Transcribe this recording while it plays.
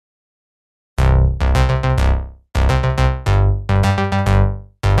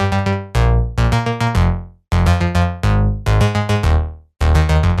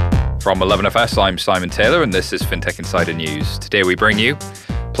From 11FS, I'm Simon Taylor, and this is FinTech Insider News. Today we bring you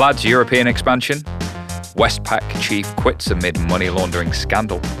Plaid's European expansion, Westpac chief quits amid money laundering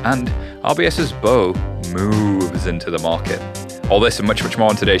scandal, and RBS's Bo moves into the market. All this and much, much more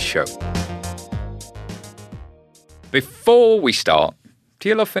on today's show. Before we start, do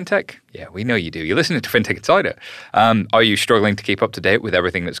you love FinTech? Yeah, we know you do. You're listening to FinTech Insider. Are you struggling to keep up to date with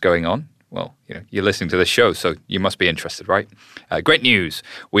everything that's going on? Well, you're listening to this show, so you must be interested, right? Great news.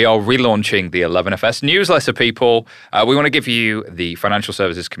 We are relaunching the 11FS newsletter, people. We want to give you, the financial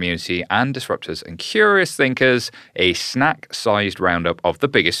services community and disruptors and curious thinkers, a snack-sized roundup of the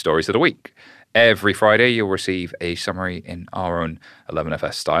biggest stories of the week. Every Friday, you'll receive a summary in our own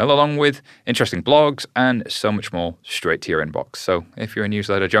 11FS style, along with interesting blogs and so much more straight to your inbox. So if you're a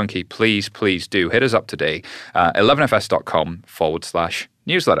newsletter junkie, please do hit us up today,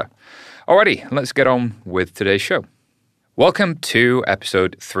 11fs.com/newsletter. Alrighty, let's get on with today's show. Welcome to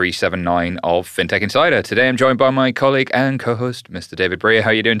episode 379 of FinTech Insider. Today I'm joined by my colleague and co-host, Mr. David Breer.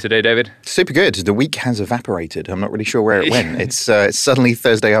 How are you doing today, David? Super good. The week has evaporated. I'm not really sure where it went. It's suddenly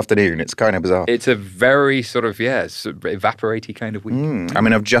Thursday afternoon. It's kind of bizarre. It's a very sort of, evaporate-y kind of week. I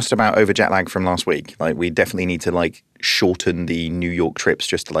mean, I'm just about over jet lag from last week. We definitely need to, shorten the New York trips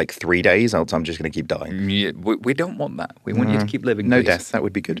just to 3 days, else I'm just going to keep dying. Yeah, we don't want that. We want you to keep living. No please. death. That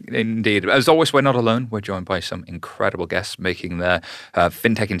would be good. Indeed. As always, we're not alone. We're joined by some incredible guests making their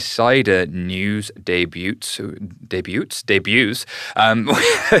FinTech Insider news debuts. Is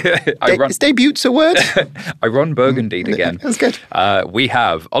debuts a word? I run Burgundy again. That's good. We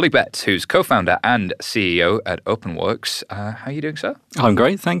have Ollie Betts, who's co-founder and CEO at OpenWorks. How are you doing, sir? I'm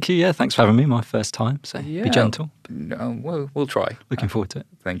great, thank you. Yeah, thanks for having me. My first time, so be gentle. We'll try. Looking forward to it.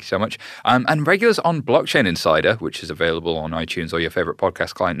 Thank you so much. And regulars on Blockchain Insider, which is available on iTunes or your favorite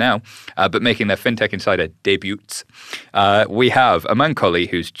podcast client now, but making their FinTech Insider debuts. We have Aman Kohli,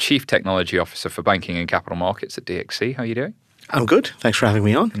 who's Chief Technology Officer for Banking and Capital Markets at DXC. How are you doing? I'm good. Thanks for having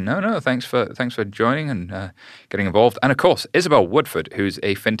me on. No. Thanks for joining and getting involved. And of course, Isabel Woodford, who's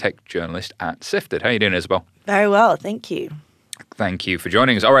a FinTech journalist at Sifted. How are you doing, Isabel? Very well, thank you. Thank you for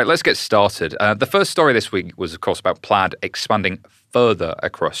joining us. All right, let's get started. The first story this week was, of course, about Plaid expanding further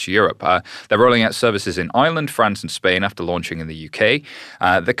across Europe. They're rolling out services in Ireland, France, and Spain after launching in the UK.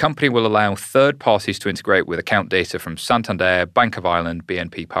 The company will allow third parties to integrate with account data from Santander, Bank of Ireland,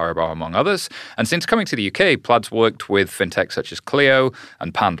 BNP Paribas, among others. And since coming to the UK, Plaid's worked with fintechs such as Clio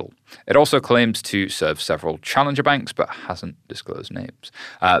and Pandal. It also claims to serve several challenger banks, but hasn't disclosed names.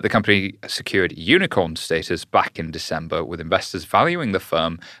 The company secured unicorn status back in December, with investors valuing the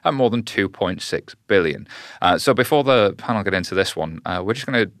firm at more than $2.6 billion. So before the panel get into this one, we're just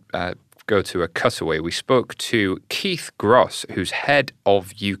going to go to a cutaway. We spoke to Keith Gross, who's head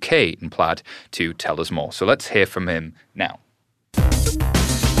of UK in Plaid, to tell us more. So let's hear from him now.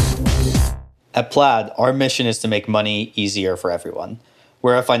 At Plaid, our mission is to make money easier for everyone.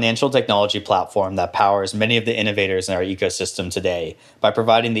 We're a financial technology platform that powers many of the innovators in our ecosystem today by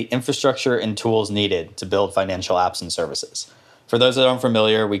providing the infrastructure and tools needed to build financial apps and services. For those that aren't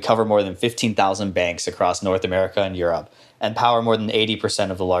familiar, we cover more than 15,000 banks across North America and Europe and power more than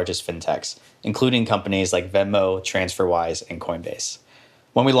 80% of the largest fintechs, including companies like Venmo, TransferWise, and Coinbase.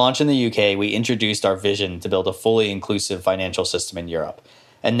 When we launched in the UK, we introduced our vision to build a fully inclusive financial system in Europe.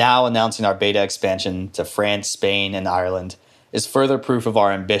 And now announcing our beta expansion to France, Spain, and Ireland is further proof of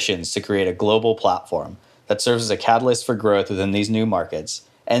our ambitions to create a global platform that serves as a catalyst for growth within these new markets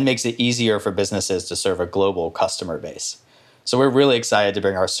and makes it easier for businesses to serve a global customer base. So we're really excited to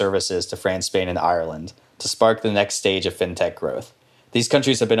bring our services to France, Spain, and Ireland to spark the next stage of fintech growth. These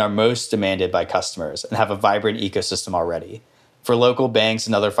countries have been our most demanded by customers and have a vibrant ecosystem already. For local banks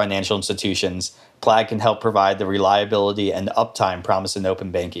and other financial institutions, Plaid can help provide the reliability and uptime promised in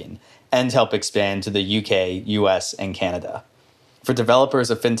open banking and help expand to the UK, US, and Canada. For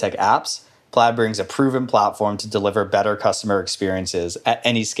developers of fintech apps, Plaid brings a proven platform to deliver better customer experiences at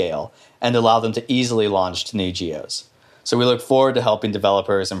any scale and allow them to easily launch to new geos. So we look forward to helping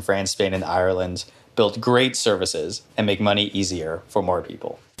developers in France, Spain, and Ireland build great services and make money easier for more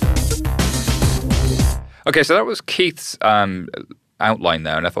people. Okay, so that was Keith's outline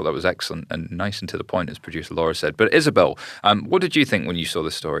there, and I thought that was excellent and nice and to the point, as producer Laura said. But Isabel, what did you think when you saw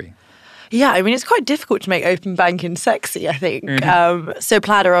this story? Yeah, I mean, it's quite difficult to make open banking sexy, I think. So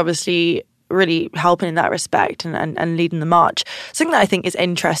Plaid are obviously really helping in that respect and leading the march. Something that I think is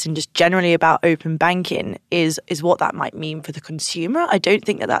interesting just generally about open banking is what that might mean for the consumer. I don't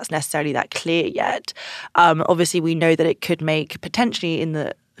think that that's necessarily that clear yet. Obviously, we know that it could make potentially in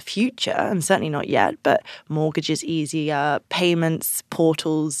the future, and certainly not yet, but mortgages easier, payments,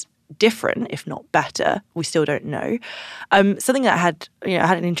 portals different, if not better. We still don't know. Something that I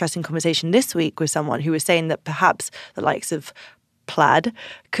had an interesting conversation this week with someone who was saying that perhaps the likes of Plaid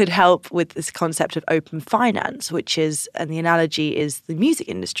could help with this concept of open finance, which is, and the analogy is the music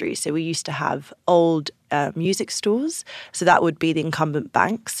industry. So we used to have old music stores, so that would be the incumbent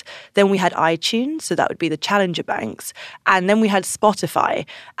banks. Then we had iTunes, so that would be the challenger banks. And then we had Spotify.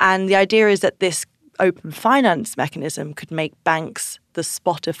 And the idea is that this open finance mechanism could make banks the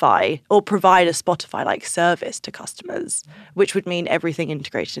Spotify, or provide a Spotify-like service to customers, which would mean everything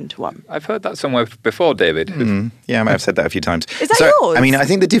integrated into one. I've heard that somewhere before, David. Yeah, I might have said that a few times. Is that yours? I mean, I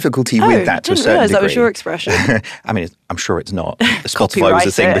think the difficulty with that to a certain degree... that was your expression. I mean, I'm sure it's not. Spotify was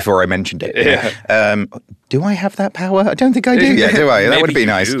a thing before I mentioned it. Yeah. Do I have that power? I don't think I do yet, do I? That would be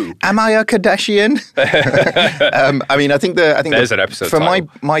nice. Do. Am I a Kardashian? I mean, I think there's an episode for title.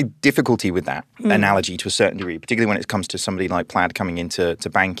 my difficulty with that analogy to a certain degree, particularly when it comes to somebody like Plaid coming into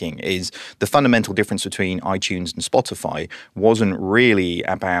banking, is the fundamental difference between iTunes and Spotify wasn't really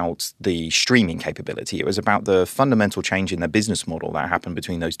about the streaming capability. It was about the fundamental change in their business model that happened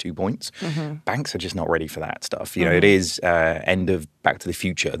between those 2 points. Banks are just not ready for that stuff. You know, it is end of Back to the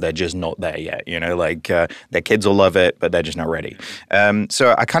Future. They're just not there yet. You know, like their kids will love it, but they're just not ready.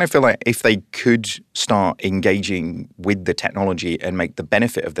 So I kind of feel like if they could start engaging with the technology and make the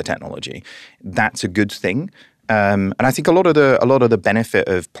benefit of the technology, that's a good thing. And I think a lot of the benefit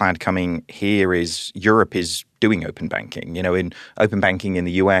of Plaid coming here is Europe is doing open banking. You know, in open banking in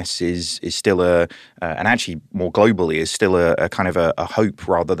the US is still and actually more globally is still a kind of a hope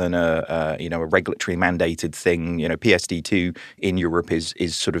rather than a regulatory mandated thing. You know, PSD2 in Europe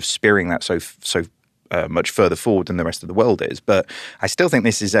is sort of spearing that so much further forward than the rest of the world is. But I still think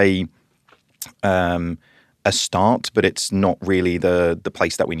this is a start, but it's not really the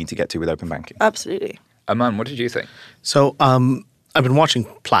place that we need to get to with open banking. Absolutely. Aman, what did you think? So I've been watching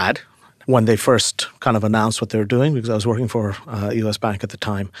Plaid when they first kind of announced what they were doing, because I was working for a US bank at the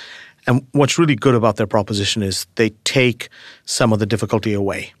time. And what's really good about their proposition is they take some of the difficulty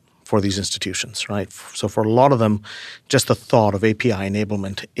away for these institutions, right? So for a lot of them, just the thought of API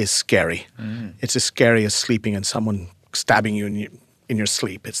enablement is scary. It's as scary as sleeping and someone stabbing you in your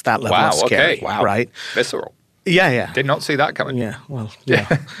sleep. It's that level of scary, right? Visceral. Yeah. Did not see that coming. Yeah, well,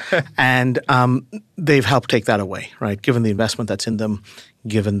 yeah. And they've helped take that away, right? Given the investment that's in them,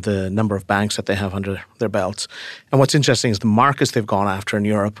 given the number of banks that they have under their belts. And what's interesting is the markets they've gone after in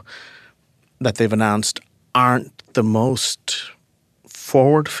Europe that they've announced aren't the most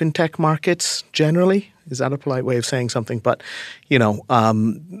forward fintech markets generally. Is that a polite way of saying something? But, you know,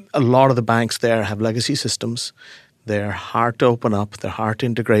 a lot of the banks there have legacy systems. They're hard to open up. They're hard to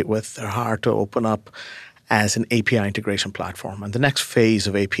integrate with. They're hard to open up as an API integration platform. And the next phase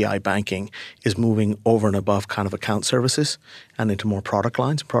of API banking is moving over and above kind of account services and into more product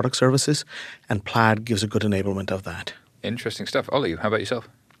lines, product services. And Plaid gives a good enablement of that. Interesting stuff. Ollie, how about yourself?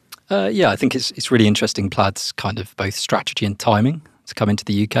 Yeah, I think it's really interesting, Plaid's kind of both strategy and timing to come into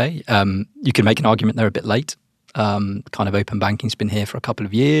the UK. You can make an argument they're a bit late. Kind of open banking's been here for a couple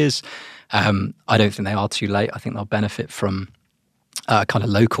of years. I don't think they are too late. I think they'll benefit from kind of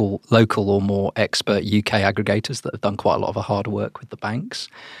local or more expert UK aggregators that have done quite a lot of the hard work with the banks.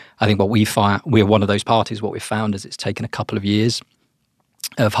 I think what we find, we're one of those parties, what we've found is it's taken a couple of years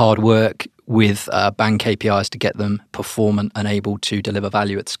of hard work with bank APIs to get them performant and able to deliver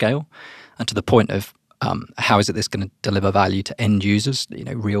value at scale. And to the point of how is it this going to deliver value to end users, you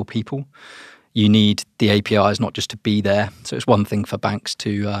know, real people. You need the APIs not just to be there. So it's one thing for banks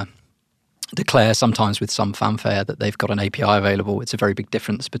to declare sometimes with some fanfare that they've got an API available. It's a very big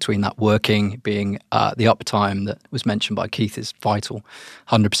difference between that working, being the uptime that was mentioned by Keith is vital.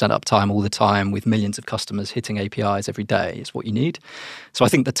 100% uptime all the time with millions of customers hitting APIs every day is what you need. So I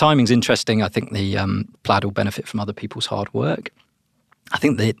think the timing's interesting. I think the Plaid will benefit from other people's hard work. I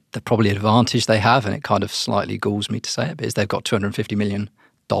think the probably advantage they have, and it kind of slightly galls me to say it, but is they've got $250 million.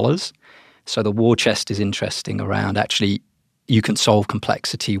 So the war chest is interesting around actually you can solve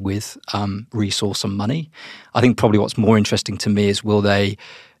complexity with resource and money. I think probably what's more interesting to me is will they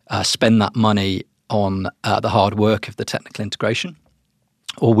spend that money on the hard work of the technical integration,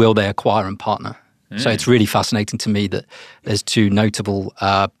 or will they acquire and partner? So it's really fascinating to me that there's two notable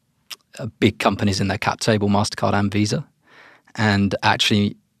big companies in their cap table, MasterCard and Visa, and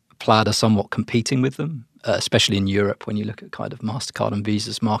actually Plaid are somewhat competing with them, especially in Europe when you look at kind of MasterCard and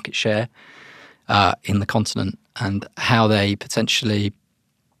Visa's market share in the continent, and how they potentially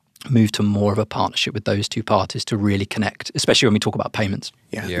move to more of a partnership with those two parties to really connect, especially when we talk about payments.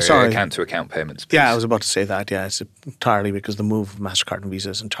 Sorry. Account-to-account payments. Please. Yeah, I was about to say that. Yeah, it's entirely because the move of MasterCard and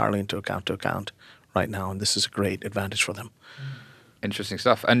Visa is entirely into account-to-account right now, and this is a great advantage for them. Interesting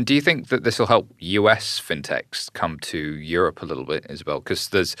stuff. And do you think that this will help US fintechs come to Europe a little bit, Isabel? Because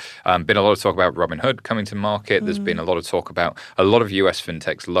there's been a lot of talk about Robinhood coming to market. There's been a lot of talk about a lot of US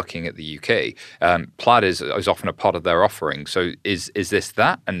fintechs looking at the UK. Plaid is often a part of their offering. So is this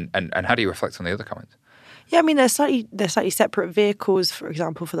that? And how do you reflect on the other comments? Yeah, I mean, they're slightly separate vehicles. For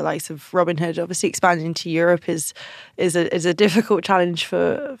example, for the likes of Robinhood, obviously expanding into Europe is a difficult challenge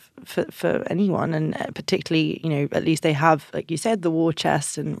for anyone, and particularly, at least they have, like you said, the war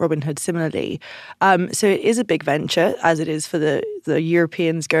chest, and Robinhood similarly. So it is a big venture, as it is for the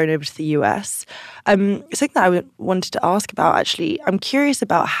Europeans going over to the US. Something that I wanted to ask about, actually, I'm curious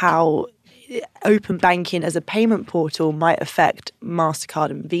about how open banking as a payment portal might affect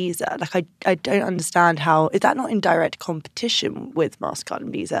MasterCard and Visa. Like, I don't understand how, is that not in direct competition with MasterCard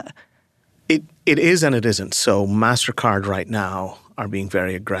and Visa? It is and it isn't. So MasterCard right now are being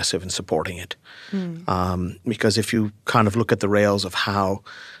very aggressive in supporting it. Because if you kind of look at the rails of how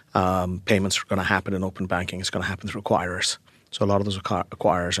payments are going to happen in open banking, it's going to happen through acquirers. So a lot of those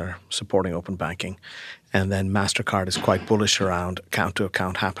acquirers are supporting open banking. And then MasterCard is quite bullish around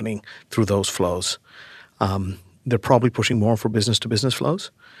account-to-account happening through those flows. They're probably pushing more for business-to-business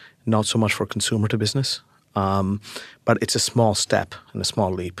flows, not so much for consumer-to-business. But it's a small step and a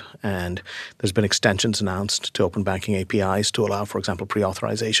small leap. And there's been extensions announced to open banking APIs to allow, for example,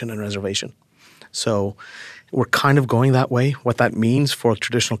 pre-authorization and reservation. So we're kind of going that way. What that means for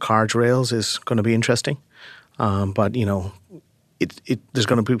traditional cards rails is going to be interesting. But, there's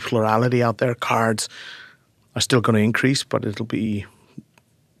going to be plurality out there. Cards are still going to increase, but it'll be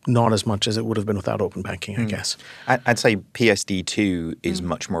not as much as it would have been without open banking, I guess. I'd say PSD2 is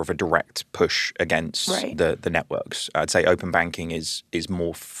much more of a direct push against the networks. I'd say open banking is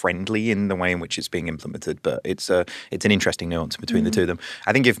more friendly in the way in which it's being implemented, but it's an interesting nuance between the two of them.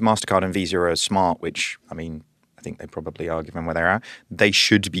 I think if MasterCard and Visa are smart, which, I think they probably are, given where they're at, they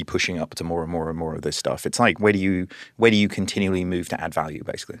should be pushing up to more and more and more of this stuff. It's like, where do you continually move to add value,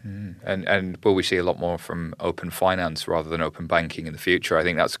 basically? And will we see a lot more from open finance rather than open banking in the future? I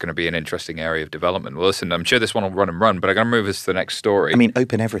think that's going to be an interesting area of development. Well, listen, I'm sure this one will run, but I'm going to move us to the next story.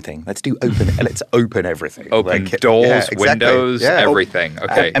 Open everything. Let's open everything. Open doors, windows, everything.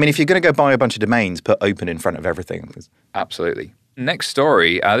 Okay. If you're going to go buy a bunch of domains, put open in front of everything. Absolutely. Next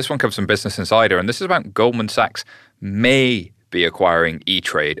story, this one comes from Business Insider, and this is about Goldman Sachs may be acquiring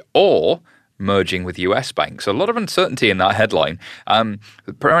E-Trade or merging with US banks. A lot of uncertainty in that headline.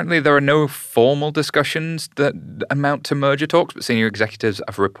 Apparently, there are no formal discussions that amount to merger talks, but senior executives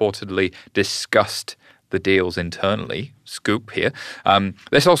have reportedly discussed the deals internally. Scoop here.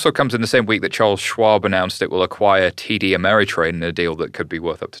 This also comes in the same week that Charles Schwab announced it will acquire TD Ameritrade in a deal that could be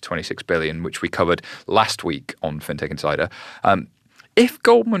worth up to $26 billion, which we covered last week on FinTech Insider. If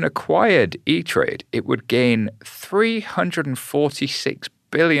Goldman acquired E-Trade, it would gain $346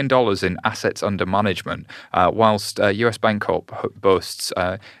 billion in assets under management, whilst US Bancorp boasts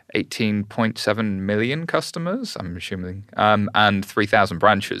 18.7 million customers, I'm assuming, and 3,000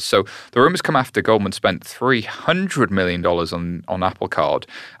 branches. So the rumors come after Goldman spent $300 million on Apple Card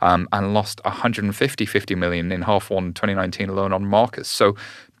and lost $150 million in half one 2019 alone on Marcus. So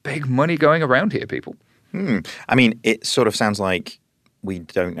big money going around here, people. It sort of sounds like we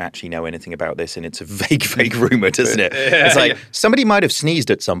don't actually know anything about this, and it's a vague rumor, doesn't it? It's like somebody might have sneezed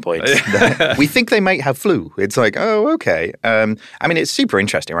at some point. We think they might have flu. It's like, oh, okay. It's super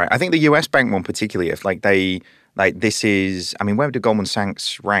interesting, right? I think the US bank one particularly, if this is, where do Goldman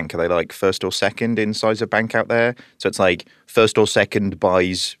Sachs rank? Are they like first or second in size of bank out there? So it's like first or second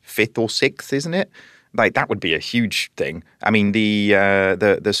buys fifth or sixth, isn't it? Like, that would be a huge thing.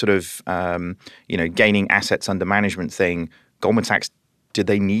 The sort of gaining assets under management thing, Goldman Sachs, do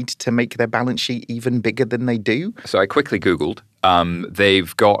they need to make their balance sheet even bigger than they do? So I quickly Googled.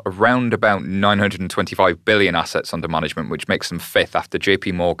 They've got around about 925 billion assets under management, which makes them fifth after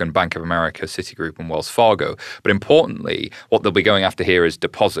JP Morgan, Bank of America, Citigroup, and Wells Fargo. But importantly, what they'll be going after here is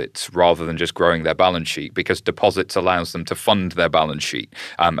deposits rather than just growing their balance sheet, because deposits allows them to fund their balance sheet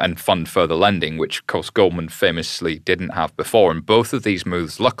and fund further lending, which, of course, Goldman famously didn't have before. And both of these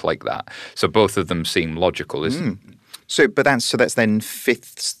moves look like that. So both of them seem logical, isn't it? So that's then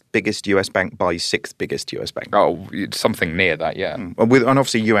fifth biggest US bank by sixth biggest US bank. Oh, something near that, yeah. And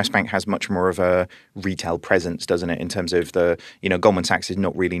obviously US bank has much more of a retail presence, doesn't it? In terms of Goldman Sachs is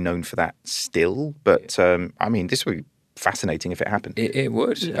not really known for that still. But this would be fascinating if it happened. It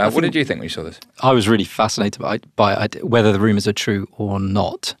would. What did you think when you saw this? I was really fascinated by whether the rumours are true or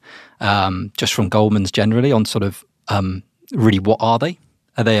not. Just from Goldman's generally on sort of really, what are they?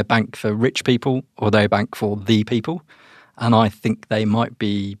 Are they a bank for rich people, or are they a bank for the people? And I think they might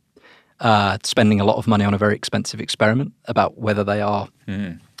be spending a lot of money on a very expensive experiment about whether they are,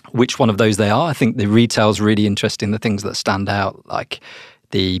 which one of those they are. I think the retail's really interesting, the things that stand out, like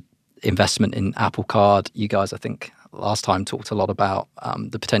the investment in Apple Card. You guys, I think, last time talked a lot about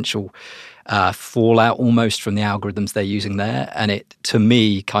the potential fallout almost from the algorithms they're using there. And it, to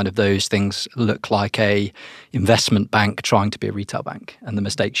me, kind of those things look like a investment bank trying to be a retail bank and the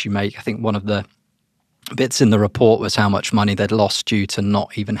mistakes you make. I think one of the bits in the report was how much money they'd lost due to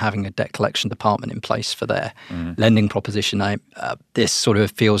not even having a debt collection department in place for their lending proposition. This sort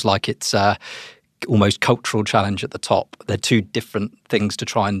of feels like it's almost cultural challenge at the top. They're two different things to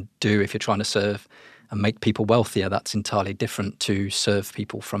try and do if you're trying to serve and make people wealthier. That's entirely different to serve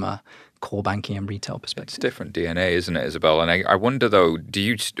people from a core banking and retail perspective. It's different DNA, isn't it, Isabel? And I wonder, though,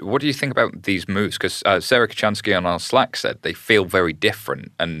 what do you think about these moves? Because Sarah Kocianski on our Slack said they feel very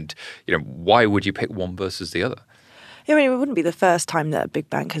different. And, why would you pick one versus the other? I mean, it wouldn't be the first time that a big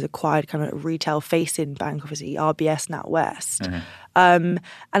bank has acquired kind of a retail-facing bank, obviously RBS, NatWest. And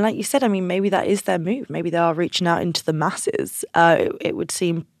like you said, I mean, maybe that is their move. Maybe they are reaching out into the masses. It would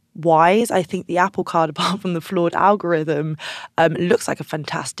seem wise. I think the Apple Card, apart from the flawed algorithm, looks like a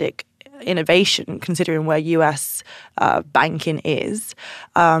fantastic innovation considering where US banking is.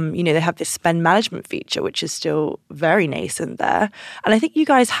 They have this spend management feature, which is still very nascent there. And I think you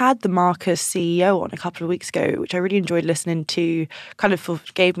guys had the Marcus CEO on a couple of weeks ago, which I really enjoyed listening to, kind of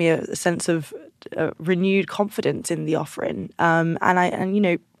gave me a sense of renewed confidence in the offering.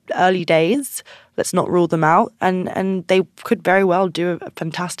 Early days, let's not rule them out, and they could very well do a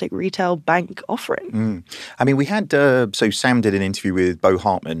fantastic retail bank offering. I mean, we had so Sam did an interview with Bo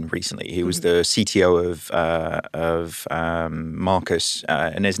Hartman recently. He was the CTO of Marcus,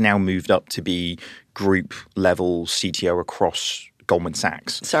 and has now moved up to be group level CTO across Goldman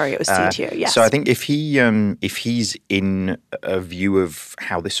Sachs. Sorry, it was CTO. Yes. So I think if he's in a view of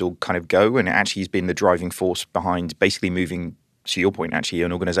how this will kind of go, and actually he's been the driving force behind basically moving, to your point, actually,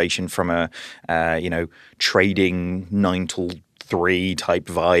 an organization from a trading 9 till 3 type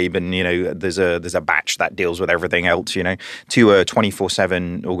vibe, and there's a batch that deals with everything else, to a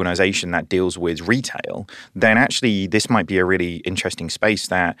 24/7 organization that deals with retail, then actually this might be a really interesting space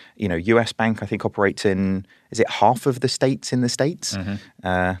that US Bank, I think, operates in, is it half of the states in the States?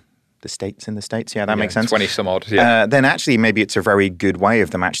 The states in the States. Yeah, that makes sense. 20 some odd. Yeah. Then actually maybe it's a very good way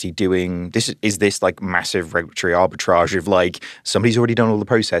of them actually doing this. Is this like massive regulatory arbitrage of like somebody's already done all the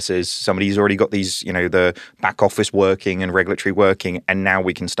processes, somebody's already got these, the back office working and regulatory working, and now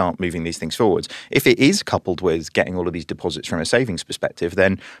we can start moving these things forwards. If it is coupled with getting all of these deposits from a savings perspective,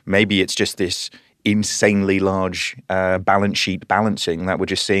 then maybe it's just this insanely large balance sheet balancing that we're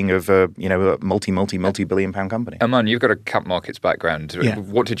just seeing of a multi-billion pound company. Aman, you've got a cap markets background. Yeah.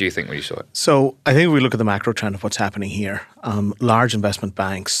 What did you think when you saw it? So I think if we look at the macro trend of what's happening here, large investment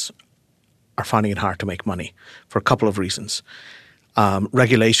banks are finding it hard to make money for a couple of reasons.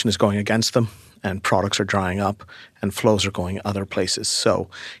 Regulation is going against them, and products are drying up, and flows are going other places. So,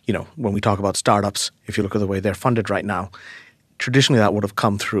 when we talk about startups, if you look at the way they're funded right now, traditionally, that would have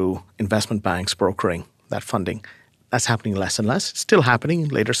come through investment banks brokering that funding. That's happening less and less. It's still happening in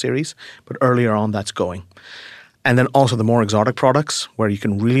later series, but earlier on, that's going. And then also the more exotic products where you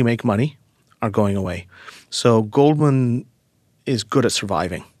can really make money are going away. So Goldman is good at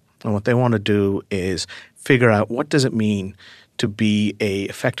surviving. And what they want to do is figure out what does it mean to be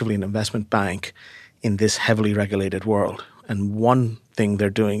effectively an investment bank in this heavily regulated world. And one thing they're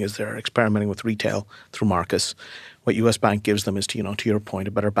doing is they're experimenting with retail through Marcus. What US Bank gives them is, to your point,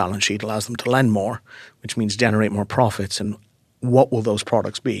 a better balance sheet, allows them to lend more, which means generate more profits. And what will those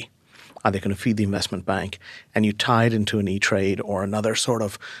products be? Are they going to feed the investment bank? And you tie it into an E-Trade or another sort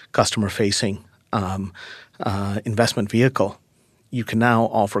of customer-facing investment vehicle. You can now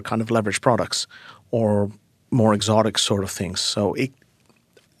offer kind of leveraged products or more exotic sort of things. So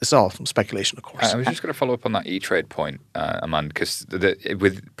it's all speculation, of course. I was just going to follow up on that E-Trade point, Aman, because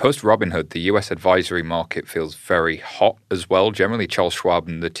with post-Robinhood, the US advisory market feels very hot as well. Generally, Charles Schwab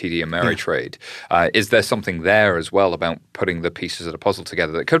and the TD Ameritrade. Is there something there as well about putting the pieces of the puzzle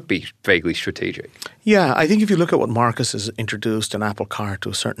together that could be vaguely strategic? Yeah, I think if you look at what Marcus has introduced in Apple Card to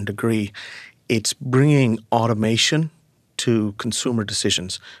a certain degree, it's bringing automation to consumer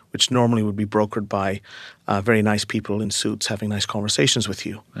decisions, which normally would be brokered by very nice people in suits having nice conversations with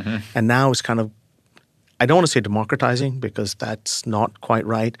you. Mm-hmm. And now it's kind of, I don't want to say democratizing because that's not quite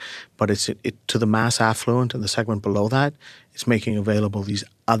right, but it's to the mass affluent and the segment below that, it's making available these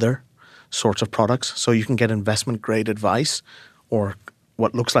other sorts of products. So you can get investment grade advice or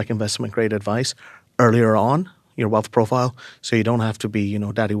what looks like investment grade advice earlier on your wealth profile, so you don't have to be,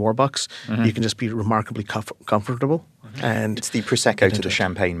 Daddy Warbucks. You can just be remarkably comfortable. And it's the Prosecco to the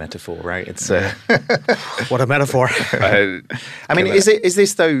champagne metaphor, right? It's what a metaphor. I mean, is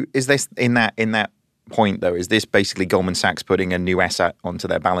this in that point though? Is this basically Goldman Sachs putting a new asset onto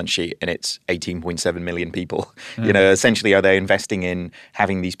their balance sheet, and it's 18.7 million people? Essentially, are they investing in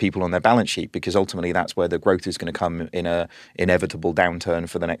having these people on their balance sheet, because ultimately that's where the growth is going to come in a inevitable downturn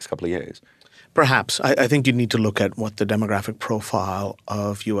for the next couple of years? Perhaps. I think you need to look at what the demographic profile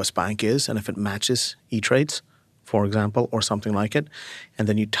of US Bank is, and if it matches E-Trade's, for example, or something like it, and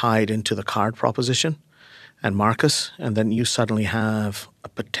then you tie it into the card proposition and Marcus, and then you suddenly have a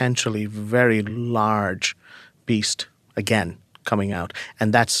potentially very large beast again coming out.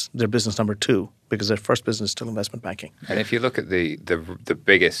 And that's their business number 2, because their first business is still investment banking. And if you look at the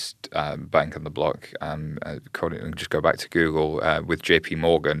biggest bank on the block, just go back to Google with JP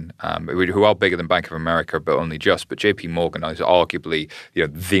Morgan, who are bigger than Bank of America, but only just. But JP Morgan is arguably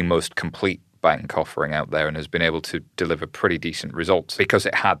the most complete bank offering out there, and has been able to deliver pretty decent results because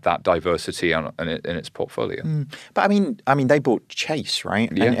it had that diversity in its portfolio. But I mean, they bought Chase, right?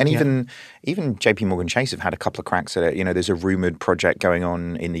 Yeah. And even JP Morgan Chase have had a couple of cracks at it. There's a rumored project going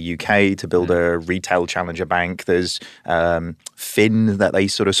on in the UK to build a retail challenger bank. There's Finn that they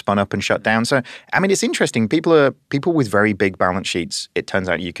sort of spun up and shut down. So I mean, it's interesting. People with very big balance sheets. It turns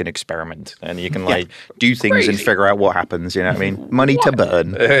out you can experiment and you can do things Crazy. and figure out what happens. You know what I mean? Money to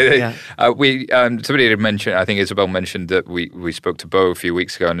burn. Somebody had mentioned, I think Isabel mentioned that we spoke to Bo a few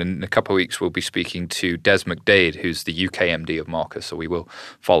weeks ago, and in a couple of weeks we'll be speaking to Des McDade, who's the UK MD of Marcus, so we will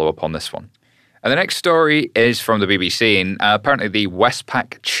follow up on this one. And the next story is from the BBC, and apparently the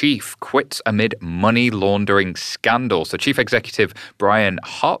Westpac chief quits amid money laundering scandal. So Chief Executive Brian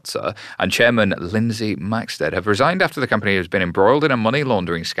Hartzer and Chairman Lindsay Maxted have resigned after the company has been embroiled in a money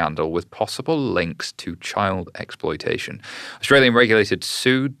laundering scandal with possible links to child exploitation. Australian regulators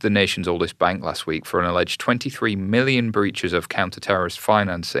sued the nation's oldest bank last week for an alleged 23 million breaches of counter-terrorist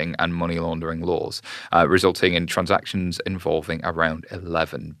financing and money laundering laws, resulting in transactions involving around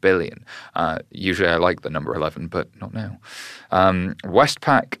 11 billion. Usually I like the number 11, but not now.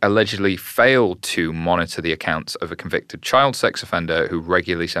 Westpac allegedly failed to monitor the accounts of a convicted child sex offender who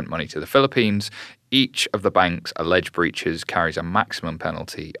regularly sent money to the Philippines. Each of the bank's alleged breaches carries a maximum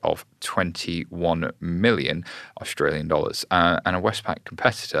penalty of 21 million Australian dollars. And a Westpac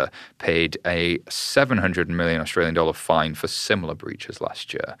competitor paid a 700 million Australian dollar fine for similar breaches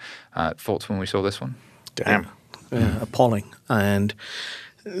last year. Thoughts when we saw this one? Damn. Appalling. And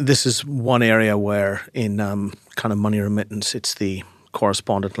this is one area where in kind of money remittance, it's the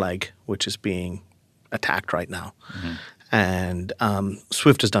correspondent leg which is being attacked right now. And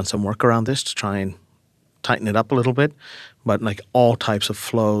SWIFT has done some work around this to try and tighten it up a little bit. But like all types of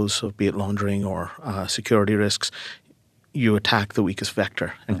flows, be it laundering or security risks, you attack the weakest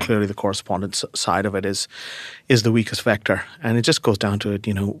vector. And clearly the correspondent side of it is the weakest vector. And it just goes down to it,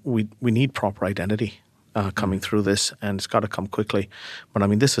 we need proper identity coming through this, and it's got to come quickly. But I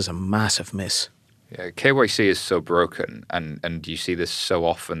mean, this is a massive miss. Yeah, KYC is so broken, and you see this so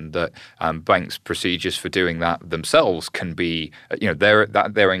often that banks' procedures for doing that themselves can be,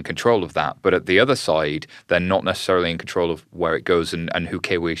 they're in control of that, but at the other side, they're not necessarily in control of where it goes and who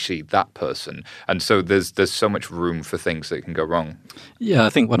KYC that person, and so there's so much room for things that can go wrong. Yeah, I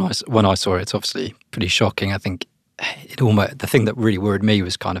think when I saw it, it's obviously pretty shocking. I think the thing that really worried me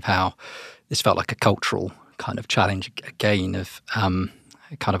was kind of how this felt like a cultural kind of challenge again of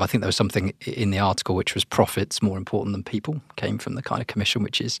I think there was something in the article which was profits more important than people came from the kind of commission,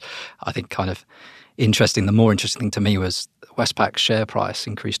 which is, I think, kind of interesting. The more interesting thing to me was Westpac's share price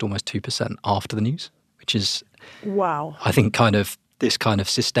increased almost 2% after the news, which is, wow. I think, kind of this kind of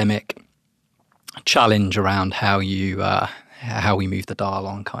systemic challenge around how we move the dial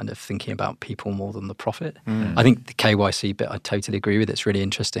on kind of thinking about people more than the profit. I think the KYC bit I totally agree with. It's really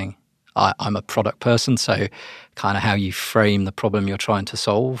interesting. I'm a product person, so kind of how you frame the problem you're trying to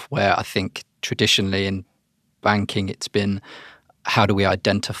solve, where I think traditionally in banking it's been how do we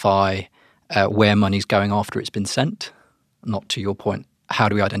identify where money's going after it's been sent, not to your point, how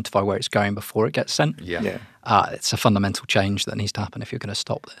do we identify where it's going before it gets sent? Yeah. It's a fundamental change that needs to happen if you're going to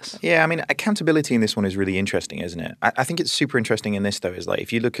stop this. Yeah, I mean, accountability in this one is really interesting, isn't it? I think it's super interesting in this, though, is like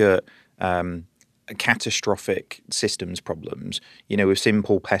if you look at catastrophic systems problems, we've seen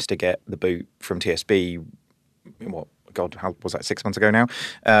Paul Pester get the boot from TSB, how was that, 6 months ago now?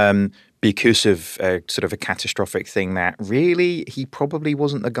 Because of sort of a catastrophic thing that really he probably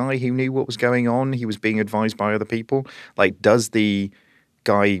wasn't the guy who knew what was going on. He was being advised by other people. Like, does the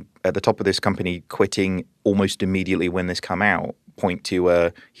guy at the top of this company quitting almost immediately when this come out point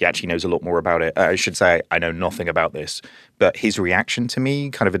to he actually knows a lot more about it. I should say I know nothing about this, but his reaction to me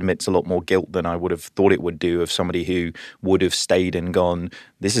kind of admits a lot more guilt than I would have thought it would do of somebody who would have stayed and gone,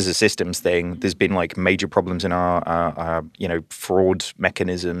 this is a systems thing. There's been like major problems in our fraud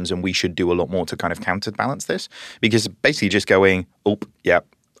mechanisms, and we should do a lot more to kind of counterbalance this. Because basically just going, oh, yeah,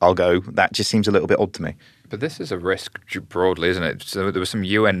 I'll go, that just seems a little bit odd to me. But this is a risk broadly, isn't it? So there were some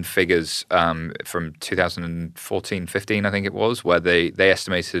UN figures from 2014-15, I think it was, where they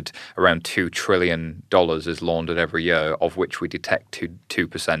estimated around $2 trillion is laundered every year, of which we detect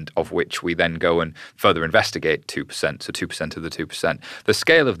 2%, of which we then go and further investigate 2%, so 2% of the 2%. The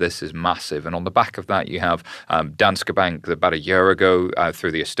scale of this is massive, and on the back of that you have Danske Bank, about a year ago,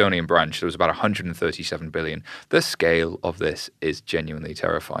 through the Estonian branch, there was about 137 billion. The scale of this is genuinely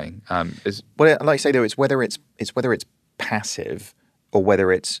terrifying. Well, like I say, though, it's whether it's passive or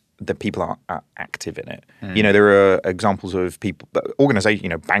whether it's that people are active in it. There are examples of people,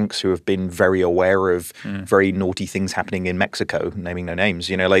 organizations, banks who have been very aware of very naughty things happening in Mexico, naming no names,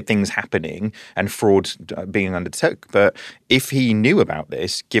 like things happening and fraud being undertook. But if he knew about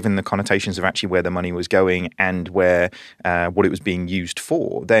this, given the connotations of actually where the money was going and where what it was being used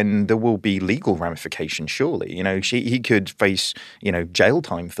for, then there will be legal ramifications, surely. He could face, jail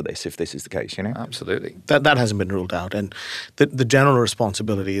time for this if this is the case, Absolutely. That hasn't been ruled out. And the general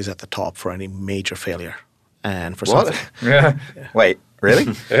responsibility is at the top for any major failure. And for something. Yeah. Wait,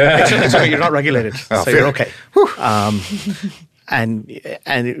 really? So you're not regulated, so you're okay. And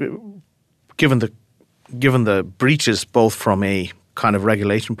given the breaches, both from a kind of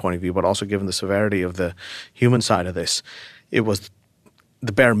regulation point of view, but also given the severity of the human side of this, it was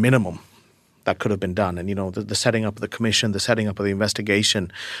the bare minimum that could have been done. And, the setting up of the commission, the setting up of the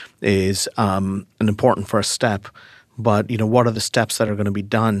investigation is an important first step. But, what are the steps that are going to be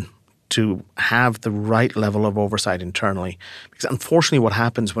done to have the right level of oversight internally? Because unfortunately what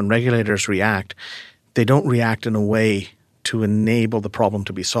happens when regulators react, they don't react in a way to enable the problem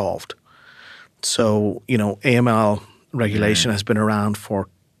to be solved. So, AML regulation has been around for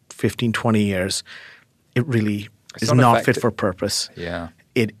 15, 20 years. It really is not fit for purpose. Yeah.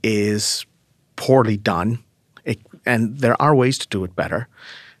 It is poorly done. And there are ways to do it better.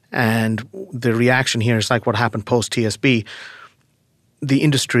 And the reaction here is like what happened post-TSB. The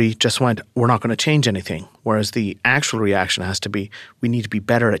industry just went, we're not going to change anything. Whereas the actual reaction has to be, we need to be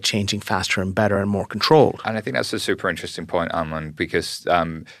better at changing faster and better and more controlled. And I think that's a super interesting point, Amlan, because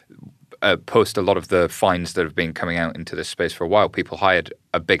post a lot of the fines that have been coming out into this space for a while, people hired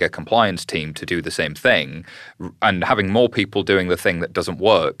a bigger compliance team to do the same thing. And having more people doing the thing that doesn't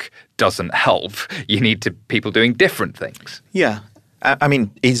work doesn't help. You need people doing different things. Yeah. I mean,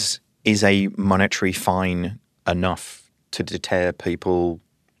 is a monetary fine enough to deter people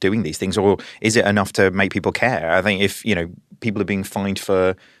doing these things, or is it enough to make people care? I think if people are being fined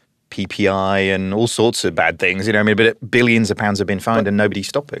for PPI and all sorts of bad things, but billions of pounds have been fined and nobody's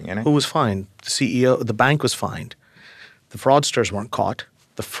stopping. Who was fined? The CEO, the bank was fined. The fraudsters weren't caught.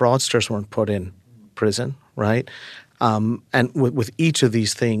 The fraudsters weren't put in prison, right? And with each of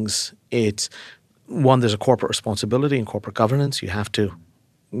these things, it's one, there's a corporate responsibility and corporate governance. You have to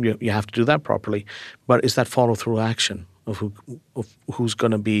do that properly. But is that follow through action of who's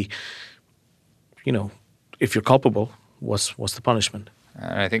going to be, if you're culpable, what's the punishment?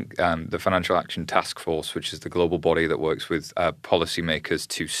 And I think the Financial Action Task Force, which is the global body that works with policymakers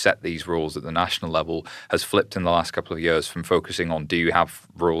to set these rules at the national level, has flipped in the last couple of years from focusing on do you have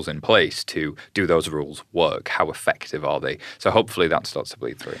rules in place to do those rules work? How effective are they? So hopefully that starts to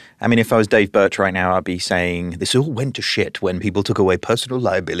bleed through. I mean, if I was Dave Birch right now, I'd be saying this all went to shit when people took away personal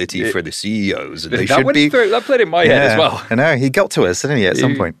liability for the CEOs. And that played in my head as well. I know. He got to us, didn't he, at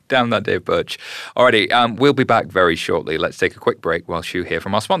some point? Damn that Dave Birch. Alrighty, we'll be back very shortly. Let's take a quick break whilst you hear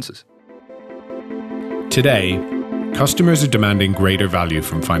from our sponsors. Today, customers are demanding greater value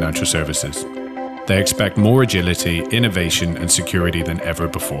from financial services. They expect more agility, innovation, and security than ever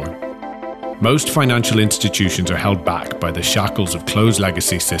before. Most financial institutions are held back by the shackles of closed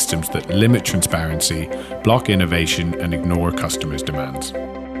legacy systems that limit transparency, block innovation, and ignore customers' demands.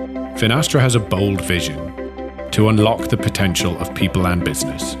 Finastra has a bold vision to unlock the potential of people and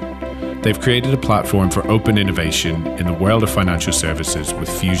business. They've created a platform for open innovation in the world of financial services with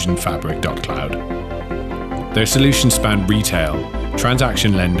FusionFabric.cloud. Their solutions span retail,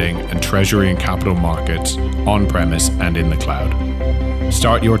 transaction lending, and treasury and capital markets, on-premise and in the cloud.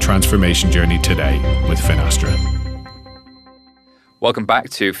 Start your transformation journey today with Finastra. Welcome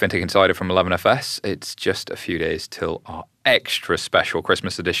back to FinTech Insider from 11FS. It's just a few days till our extra special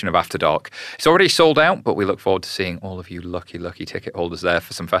Christmas edition of After Dark. It's already sold out, but we look forward to seeing all of you lucky ticket holders there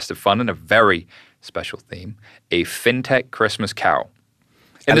for some festive fun and a very special theme, a FinTech Christmas Carol.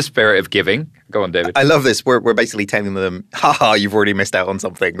 In the spirit of giving. Go on, David. I love this. We're basically telling them, haha, you've already missed out on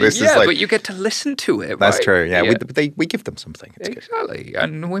something. This is like, but you get to listen to it, That's right? true, yeah. We give them something. It's exactly. Good.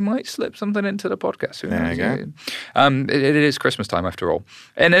 And we might slip something into the podcast. Who there knows? you go. It is Christmas time after all.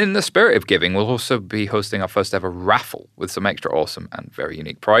 And in the spirit of giving, we'll also be hosting our first ever raffle with some extra awesome and very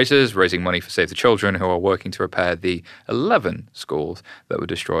unique prizes, raising money for Save the Children, who are working to repair the 11 schools that were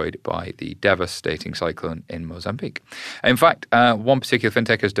destroyed by the devastating cyclone in Mozambique. In fact, one particular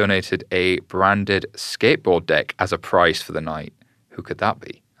fintech has donated a branded skateboard deck as a prize for the night. Who could that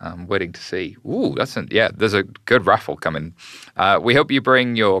be? I'm waiting to see. Ooh, there's a good raffle coming. We hope you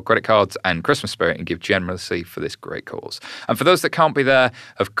bring your credit cards and Christmas spirit and give generously for this great cause. And for those that can't be there,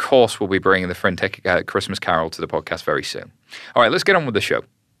 of course, we'll be bringing the FinTech Christmas Carol to the podcast very soon. All right, let's get on with the show.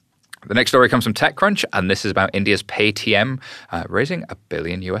 The next story comes from TechCrunch, and this is about India's Paytm raising $1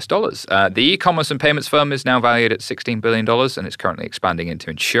 billion. The e-commerce and payments firm is now valued at $16 billion, and it's currently expanding into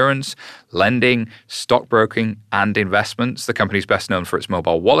insurance, lending, stockbroking, and investments. The company is best known for its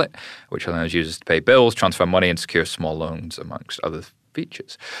mobile wallet, which allows users to pay bills, transfer money, and secure small loans, amongst other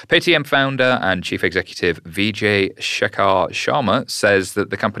features. Paytm founder and chief executive Vijay Shekhar Sharma says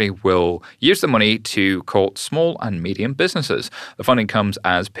that the company will use the money to court small and medium businesses. The funding comes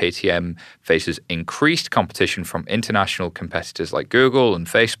as Paytm faces increased competition from international competitors like Google and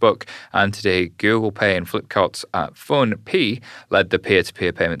Facebook, and today Google Pay and Flipkart's PhonePe led the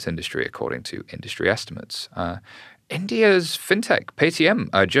peer-to-peer payments industry according to industry estimates. India's fintech, Paytm,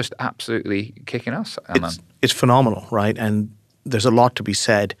 are just absolutely kicking ass. It's phenomenal, right? And there's a lot to be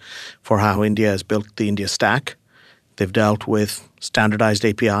said for how India has built the India stack. They've dealt with standardized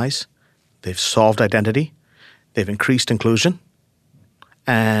APIs. They've solved identity. They've increased inclusion.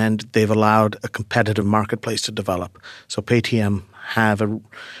 And they've allowed a competitive marketplace to develop. So Paytm have a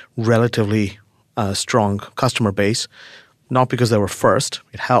relatively strong customer base, not because they were first,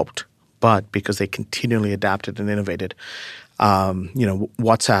 it helped, but because they continually adapted and innovated.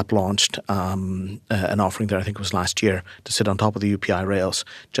 WhatsApp launched an offering there, I think it was last year, to sit on top of the UPI rails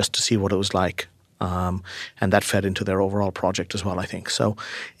just to see what it was like. And that fed into their overall project as well, I think. So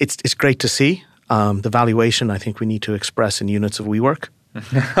it's great to see. The valuation, I think we need to express in units of WeWork.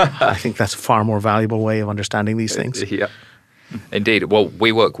 I think that's a far more valuable way of understanding these things. Yeah, indeed. Well,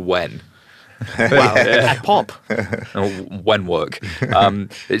 WeWork when? Wow, at Pop. When work.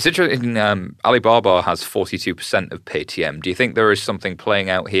 It's interesting. Alibaba has 42% of Paytm. Do you think there is something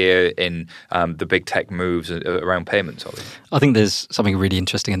playing out here in the big tech moves around payments? Ollie? I think there's something really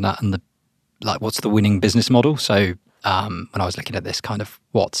interesting in that, and what's the winning business model? So when I was looking at this kind of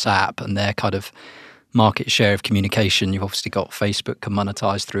WhatsApp and their kind of market share of communication, you've obviously got Facebook can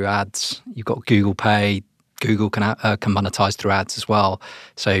monetize through ads. You've got Google Pay. Google can monetize through ads as well.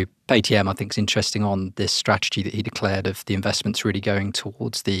 So Paytm, I think, is interesting on this strategy that he declared of the investments really going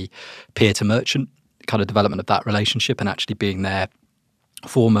towards the peer-to-merchant kind of development of that relationship and actually being there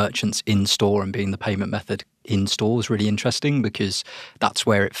for merchants in store and being the payment method in store is really interesting because that's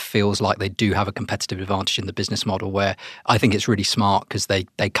where it feels like they do have a competitive advantage in the business model, where I think it's really smart because they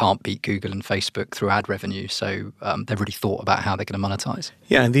can't beat Google and Facebook through ad revenue. So they've really thought about how they're going to monetize.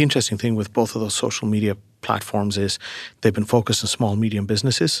 Yeah, and the interesting thing with both of those social media platforms is they've been focused on small, medium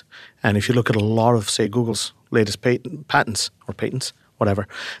businesses. And if you look at a lot of, say, Google's latest patents, whatever,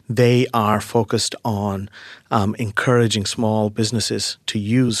 they are focused on encouraging small businesses to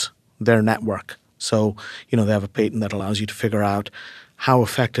use their network. So, they have a patent that allows you to figure out how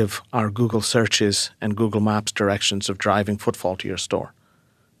effective are Google searches and Google Maps directions of driving footfall to your store.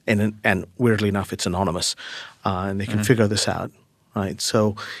 And weirdly enough, it's anonymous. And they can figure this out, right?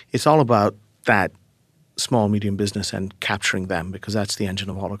 So it's all about that small, medium business and capturing them because that's the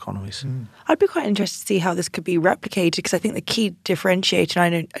engine of all economies. I'd be quite interested to see how this could be replicated because I think the key differentiator,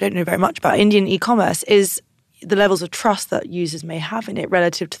 and I don't know very much about Indian e-commerce, is the levels of trust that users may have in it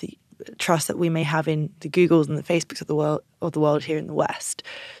relative to the trust that we may have in the Googles and the Facebooks of the world here in the West.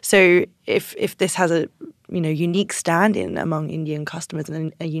 So if this has a unique stand-in among Indian customers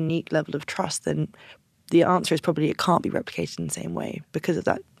and a unique level of trust, then the answer is probably it can't be replicated in the same way because of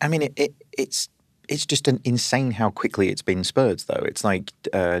that. I mean, it's it's just insane how quickly it's been spurred, though. It's like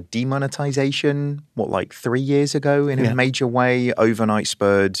demonetization, like 3 years ago in a major way, overnight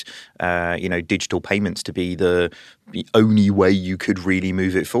spurred, digital payments to be the only way you could really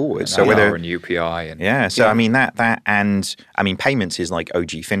move it forward. So whether and UPI I mean that and I mean payments is like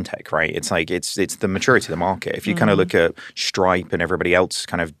OG fintech, right? It's like it's the maturity of the market. If you kind of look at Stripe and everybody else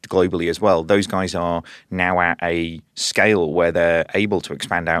kind of globally as well, those guys are now at a scale where they're able to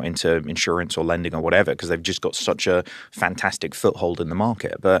expand out into insurance or lending or whatever because they've just got such a fantastic foothold in the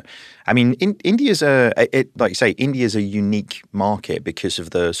market. But I mean, India's India's a unique market because of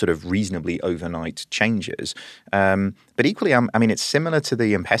the sort of reasonably overnight changes. But equally, I mean, it's similar to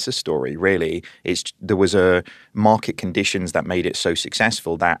the M-Pesa story, really. There was a market conditions that made it so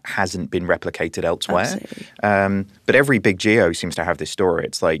successful that hasn't been replicated elsewhere. But every big geo seems to have this story.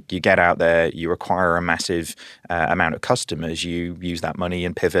 It's like you get out there, you acquire a massive amount of customers, you use that money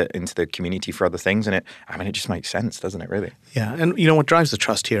and pivot into the community for other things. And it just makes sense, doesn't it, really? Yeah. And, what drives the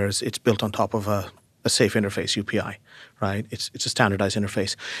trust here is it's built on top of a safe interface, UPI, right? It's a standardized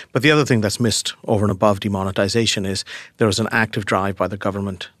interface. But the other thing that's missed over and above demonetization is there was an active drive by the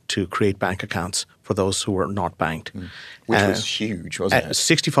government to create bank accounts for those who were not banked. Which was huge, wasn't it?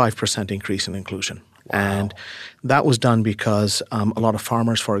 65% increase in inclusion. Wow. And that was done because a lot of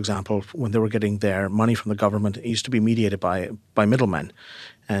farmers, for example, when they were getting their money from the government, it used to be mediated by middlemen.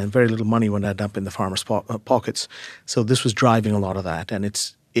 And very little money would end up in the farmers' pockets. So this was driving a lot of that. And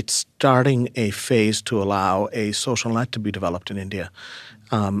it's starting a phase to allow a social net to be developed in India.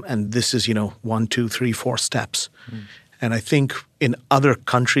 And this is, 1, 2, 3, 4 steps. And I think in other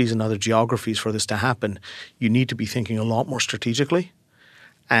countries and other geographies for this to happen, you need to be thinking a lot more strategically.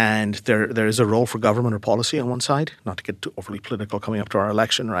 And there is a role for government or policy on one side, not to get too overly political coming up to our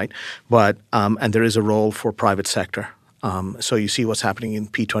election, right? But and there is a role for private sector. So you see what's happening in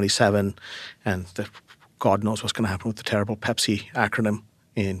P27 and God knows what's going to happen with the terrible Pepsi acronym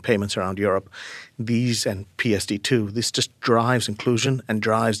in payments around Europe. These and PSD2, this just drives inclusion and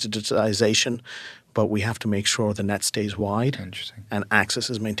drives digitization, but we have to make sure the net stays wide and access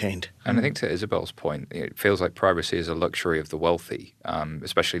is maintained. And I think to Isabel's point, it feels like privacy is a luxury of the wealthy,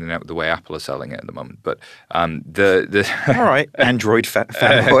 especially the way Apple are selling it at the moment. But all right, Android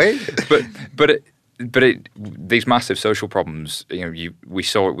fanboy. These massive social problems, we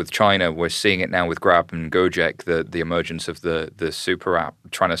saw it with China. We're seeing it now with Grab and Gojek, the emergence of the super app,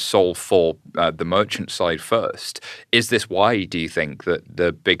 trying to solve for the merchant side first. Is this why, do you think, that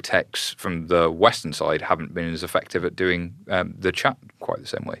the big techs from the Western side haven't been as effective at doing the chat quite the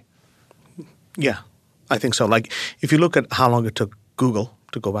same way? Yeah, I think so. Like, if you look at how long it took Google,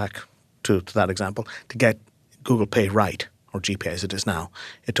 to go back to that example, to get Google Pay right, or GPay as it is now,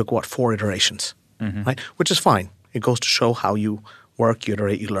 it took, 4 iterations? Right? Which is fine. It goes to show how you work, you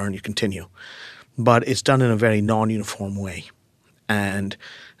iterate, you learn, you continue. But it's done in a very non-uniform way. And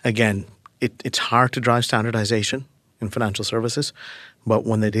again, it's hard to drive standardization in financial services, but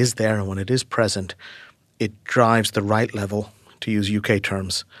when it is there and when it is present, it drives the right level, to use UK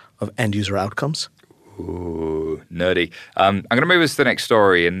terms, of end-user outcomes. Ooh, nerdy. I'm going to move us to the next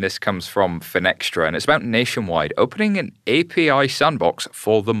story, and this comes from Finextra, and it's about Nationwide opening an API sandbox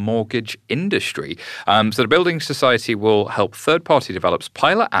for the mortgage industry. So the Building Society will help third-party developers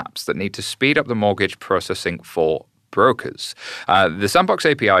pilot apps that need to speed up the mortgage processing for brokers. The Sandbox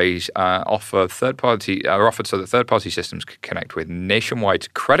APIs are offered so that third-party systems can connect with Nationwide's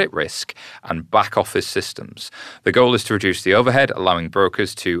credit risk and back-office systems. The goal is to reduce the overhead, allowing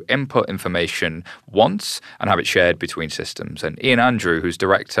brokers to input information once and have it shared between systems. And Ian Andrew, who's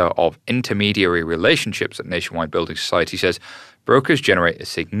Director of Intermediary Relationships at Nationwide Building Society, says brokers generate a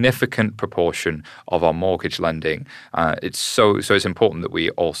significant proportion of our mortgage lending. It's important that we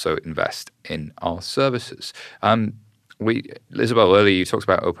also invest in our services. Isabel, earlier you talked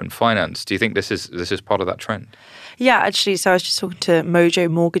about open finance. Do you think this is part of that trend? Yeah, actually. So I was just talking to Mojo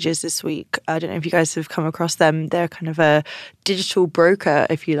Mortgages this week. I don't know if you guys have come across them. They're kind of a digital broker,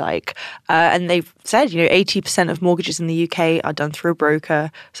 if you like. And they've said, 80% of mortgages in the UK are done through a broker.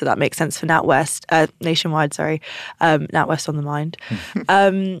 So that makes sense for Nationwide, NatWest on the mind.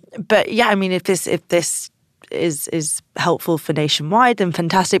 But yeah, I mean, if this is helpful for Nationwide, then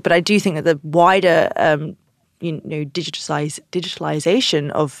fantastic. But I do think that the wider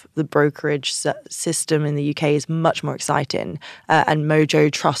digitalization of the brokerage system in the UK is much more exciting. And Mojo,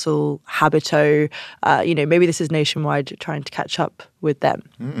 Trussell, Habito, maybe this is Nationwide trying to catch up with them.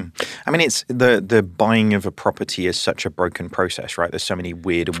 I mean, it's the buying of a property is such a broken process, right? There's so many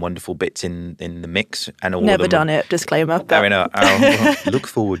weird and wonderful bits in the mix, and all Never of them done it. Disclaimer. I mean, well, look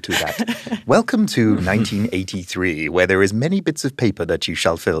forward to that. Welcome to 1983, where there is many bits of paper that you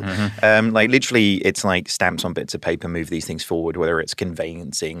shall fill. Like literally, it's like stamps on bits of paper move these things forward, whether it's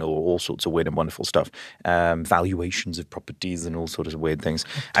conveyancing or all sorts of weird and wonderful stuff, valuations of properties and all sorts of weird things.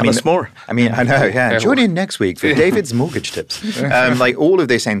 Tell us more. I mean, I know. Yeah, join in next week for David's mortgage tips. Like all of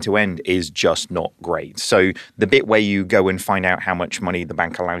this end to end is just not great. So the bit where you go and find out how much money the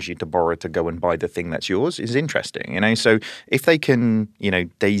bank allows you to borrow to go and buy the thing that's yours is interesting. So if they can,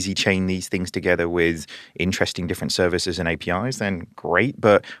 daisy chain these things together with interesting different services and APIs, then great.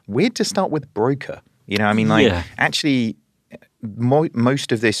 But weird to start with broker. Actually,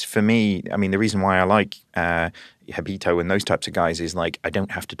 most of this for me, I mean, the reason why I like Habito and those types of guys is like I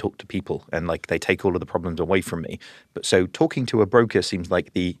don't have to talk to people and like they take all of the problems away from me. But so talking to a broker seems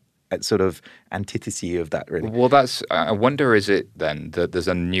like the sort of antithesis of that, really. Well, I wonder, is it then that there's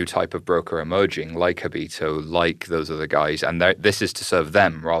a new type of broker emerging, like Habito, like those other guys, and this is to serve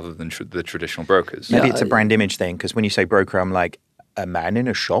them rather than the traditional brokers? Maybe it's a brand image thing, because when you say broker, I'm like, a man in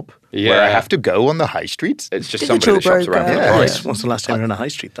a shop where I have to go on the high street? It's just somebody that shops around the price. When's the last time you were on a high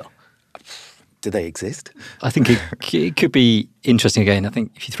street, though? Do they exist? I think it could be interesting again. I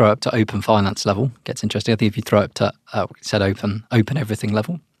think if you throw it up to open finance level, it gets interesting. I think if you throw it up to, said open everything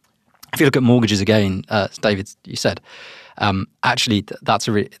level. If you look at mortgages again, as David, you said, actually that's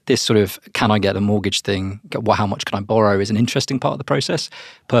this sort of can I get a mortgage thing, how much can I borrow is an interesting part of the process.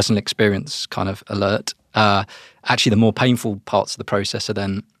 Personal experience kind of alert. Actually, the more painful parts of the process are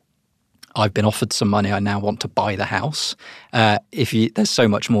then, I've been offered some money, I now want to buy the house. There's so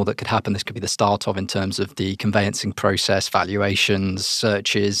much more that could happen. This could be the start of in terms of the conveyancing process, valuations,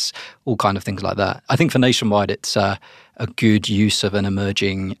 searches, all kind of things like that. I think for Nationwide, it's a good use of an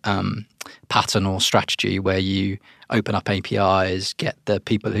emerging pattern or strategy where you open up APIs, get the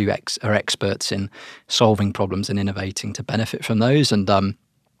people who are experts in solving problems and innovating to benefit from those. And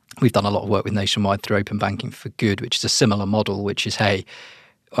we've done a lot of work with Nationwide through Open Banking for Good, which is a similar model, which is, hey,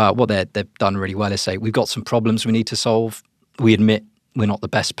 what they've done really well is say, we've got some problems we need to solve. We admit we're not the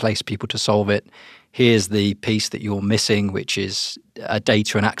best place people to solve it. Here's the piece that you're missing, which is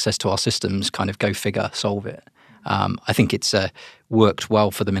data and access to our systems, kind of go figure, solve it. I think it's worked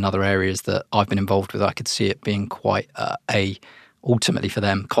well for them in other areas that I've been involved with. I could see it being quite ultimately for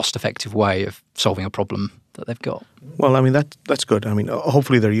them, cost-effective way of solving a problem that they've got. Well, I mean, that's good. I mean,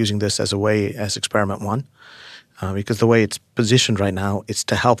 hopefully they're using this as experiment one. Because the way it's positioned right now, it's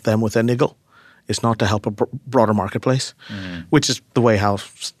to help them with a niggle. It's not to help a broader marketplace, which is the way how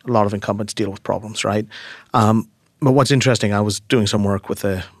a lot of incumbents deal with problems, right? But what's interesting, I was doing some work with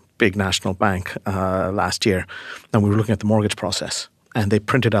a big national bank last year, and we were looking at the mortgage process, and they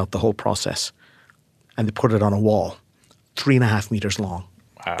printed out the whole process, and they put it on a wall, 3.5 meters long,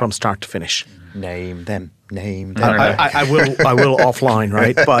 from start to finish. Name them. I will offline,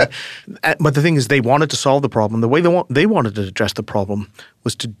 right? But the thing is, they wanted to solve the problem. The way they wanted to address the problem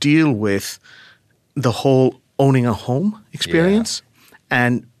was to deal with the whole owning a home experience. Yeah.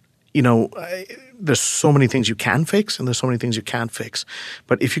 And there's so many things you can fix, and there's so many things you can't fix.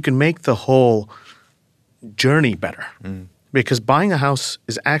 But if you can make the whole journey better, because buying a house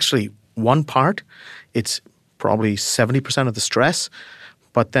is actually one part. It's probably 70% of the stress,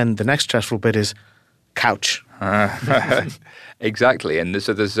 but then the next stressful bit is couch. Exactly. And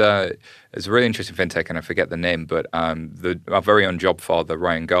so there's a really interesting fintech, and I forget the name, but our very own job father,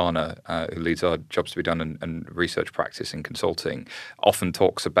 Ryan Garner, who leads our Jobs to be Done and research practice in consulting, often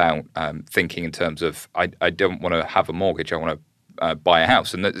talks about thinking in terms of, I don't want to have a mortgage, I want to buy a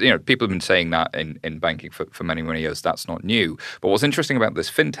house. And people have been saying that in banking for many, many years. That's not new. But what's interesting about this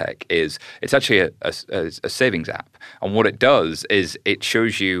fintech is it's actually a savings app. And what it does is it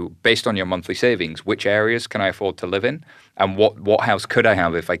shows you, based on your monthly savings, which areas can I afford to live in? And what house could I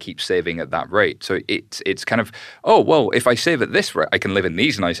have if I keep saving at that rate? So it's kind of, if I save at this rate, I can live in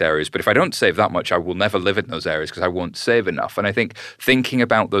these nice areas. But if I don't save that much, I will never live in those areas because I won't save enough. And I think thinking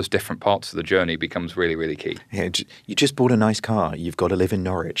about those different parts of the journey becomes really, really key. Yeah, you just bought a nice car. You've got to live in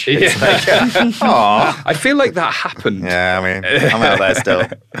Norwich. It's I feel like that happened. Yeah, I mean, I'm out there still.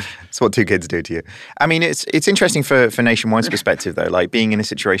 It's what two kids do to you. I mean, it's interesting for Nationwide's perspective, though, like being in a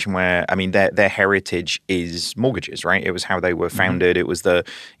situation where, I mean, their heritage is mortgages, right? It was how they were founded. It was the,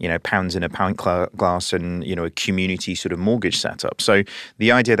 pounds in a pint glass and, a community sort of mortgage setup. So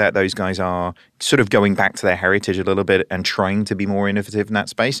the idea that those guys are sort of going back to their heritage a little bit and trying to be more innovative in that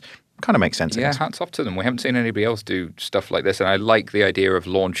space kind of makes sense. Yeah, hats off to them. We haven't seen anybody else do stuff like this. And I like the idea of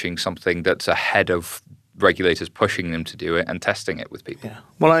launching something that's ahead of regulators pushing them to do it and testing it with people. Yeah.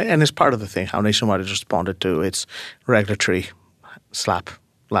 Well, and it's part of the thing, how Nationwide has responded to its regulatory slap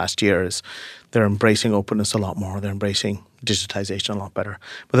last year is they're embracing openness a lot more. They're embracing digitization a lot better.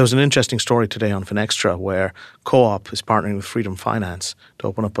 But there was an interesting story today on Finextra where Co-op is partnering with Freedom Finance to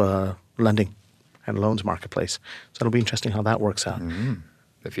open up a lending and loans marketplace. So it'll be interesting how that works out. Mm-hmm.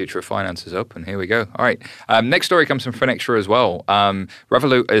 The future of finance is open. Here we go. All right. Next story comes from Finextra as well.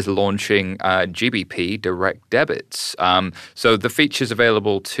 Revolut is launching GBP direct debits. So the feature's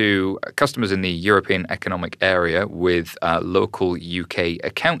available to customers in the European Economic Area with local UK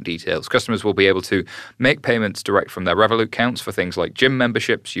account details. Customers will be able to make payments direct from their Revolut accounts for things like gym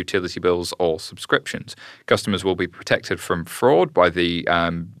memberships, utility bills, or subscriptions. Customers will be protected from fraud by the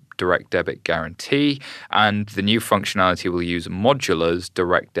direct debit guarantee, and the new functionality will use Modular's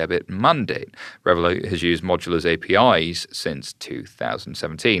direct debit mandate. Revolut has used Modular's APIs since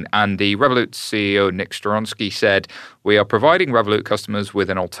 2017, and the Revolut CEO Nick Storonsky said, "We are providing Revolut customers with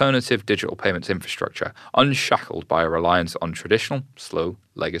an alternative digital payments infrastructure, unshackled by a reliance on traditional, slow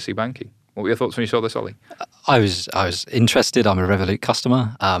legacy banking." What were your thoughts when you saw this, Ollie? I was interested. I'm a Revolut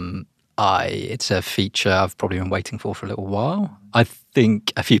customer. It's a feature I've probably been waiting for a little while. I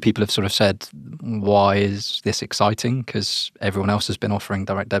think a few people have sort of said, why is this exciting? Because everyone else has been offering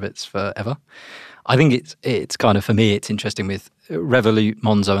direct debits forever. I think it's kind of, for me, it's interesting with Revolut,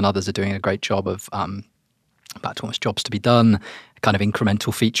 Monzo and others are doing a great job of back to almost jobs to be done, kind of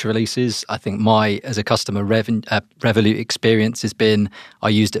incremental feature releases. I think as a customer, Revolut experience has been, I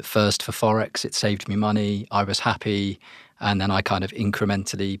used it first for Forex, it saved me money, I was happy, and then I kind of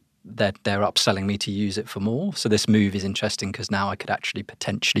incrementally they're upselling me to use it for more. So this move is interesting because now I could actually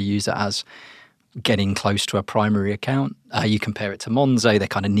potentially use it as getting close to a primary account. You compare it to Monzo, they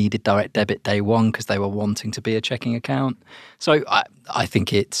kind of needed direct debit day one because they were wanting to be a checking account. So I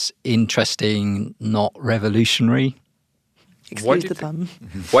think it's interesting, not revolutionary. Excuse the pun.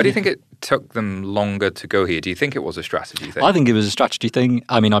 Why do you think it took them longer to go here? Do you think it was a strategy thing? I think it was a strategy thing.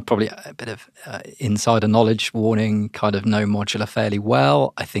 I mean, I probably a bit of insider knowledge warning, kind of know Modular fairly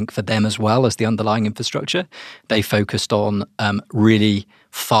well. I think for them as well as the underlying infrastructure, they focused on really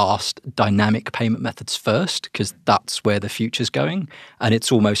fast, dynamic payment methods first because that's where the future's going. And it's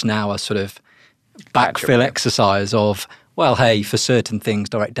almost now a sort of backfill exercise of, well, hey, for certain things,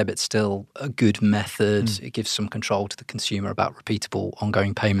 direct debit's still a good method. It gives some control to the consumer about repeatable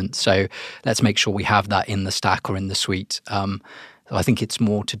ongoing payments. So let's make sure we have that in the stack or in the suite. So I think it's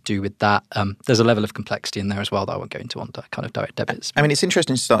more to do with that. There's a level of complexity in there as well that I won't go into on kind of direct debits. I mean, it's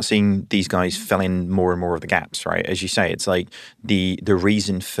interesting to start seeing these guys fill in more and more of the gaps, right? As you say, it's like the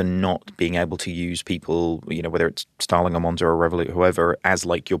reason for not being able to use people, whether it's Starling or Monzo or Revolut, whoever, as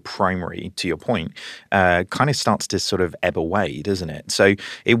like your primary, to your point, kind of starts to sort of ebb away, doesn't it? So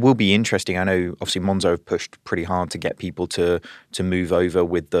it will be interesting. I know, obviously, Monzo have pushed pretty hard to get people to move over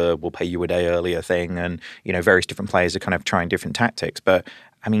with the we'll pay you a day earlier thing, and, various different players are kind of trying different tactics. But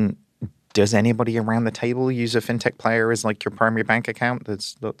I mean, does anybody around the table use a fintech player as like your primary bank account?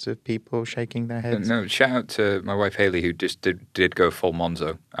 There's lots of people shaking their heads. No, shout out to my wife Hayley, who just did go full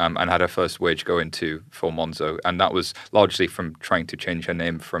Monzo and had her first wage go into full Monzo, and that was largely from trying to change her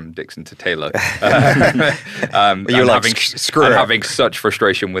name from Dixon to Taylor. You're like, screw it. Having such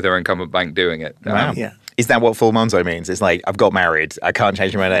frustration with her incumbent bank doing it. Wow. Yeah. Is that what full Monzo means? It's like, I've got married, I can't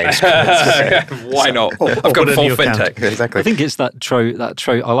change my name. Why not? I've got full fintech. Exactly. I think it's that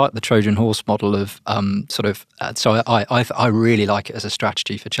I like the Trojan horse model of so I really like it as a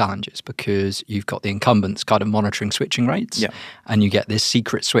strategy for challenges because you've got the incumbents kind of monitoring switching rates, and you get this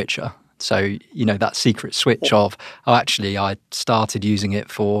secret switcher. So, that secret switch of, actually, I started using it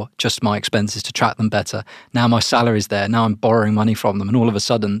for just my expenses to track them better. Now my salary's there. Now I'm borrowing money from them. And all of a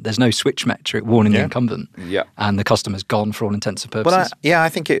sudden, there's no switch metric warning the incumbent. Yeah. And the customer's gone for all intents and purposes. I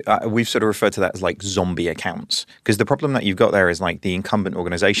think we've sort of referred to that as like zombie accounts. Because the problem that you've got there is like the incumbent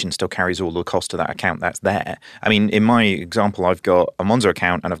organization still carries all the cost of that account that's there. I mean, in my example, I've got a Monzo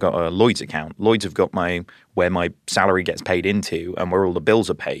account and I've got a Lloyds account. Lloyds have got where my salary gets paid into and where all the bills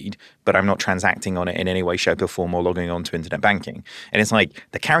are paid, but I'm not transacting on it in any way, shape or form or logging on to internet banking. And it's like,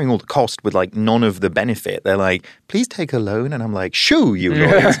 they're carrying all the cost with like none of the benefit. They're like, please take a loan. And I'm like, shoo, you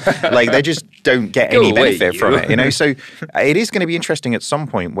Lloyds. Like they just don't get any benefit from it, So it is going to be interesting at some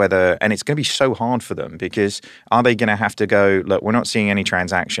point and it's going to be so hard for them because are they going to have to go, look, we're not seeing any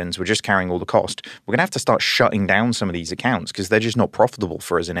transactions. We're just carrying all the cost. We're going to have to start shutting down some of these accounts because they're just not profitable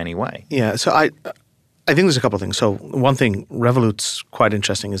for us in any way. Yeah. So I think there's a couple of things. So one thing, Revolut's quite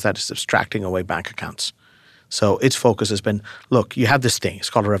interesting is that it's abstracting away bank accounts. So its focus has been, look, you have this thing.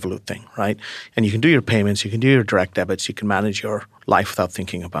 It's called a Revolut thing, right? And you can do your payments, you can do your direct debits, you can manage your life without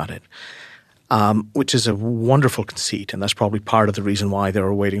thinking about it. which is a wonderful conceit. And that's probably part of the reason why they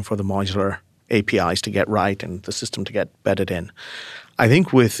were waiting for the modular APIs to get right and the system to get bedded in. I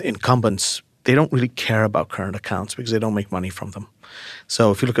think with incumbents, they don't really care about current accounts because they don't make money from them.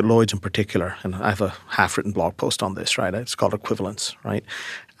 So if you look at Lloyd's in particular, and I have a half-written blog post on this, right? It's called Equivalence, right?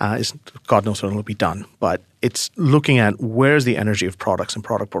 God knows when it'll be done. But it's looking at where's the energy of products and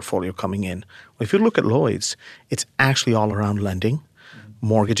product portfolio coming in. Well, if you look at Lloyd's, it's actually all around lending,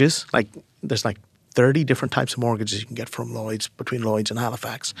 mortgages. There's 30 different types of mortgages you can get from Lloyd's, between Lloyd's and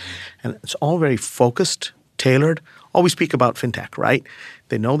Halifax. And it's all very focused, tailored. All we speak about fintech, right?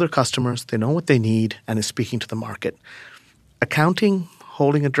 They know their customers, they know what they need, and is speaking to the market. Accounting,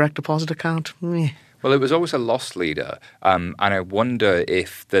 holding a direct deposit account, Well, it was always a loss leader, and I wonder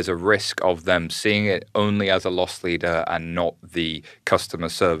if there's a risk of them seeing it only as a loss leader and not the customer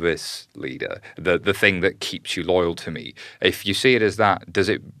service leader, the thing that keeps you loyal to me. If you see it as that,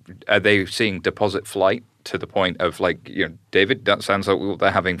 are they seeing deposit flight to the point of David, that sounds like what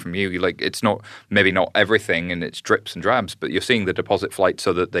they're having from you. It's not, maybe not everything and it's drips and drabs, but you're seeing the deposit flight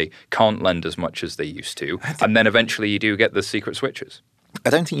so that they can't lend as much as they used to. And then eventually you do get the secret switches.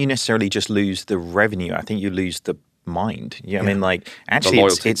 I don't think you necessarily just lose the revenue. I think you lose the mind. I mean, actually,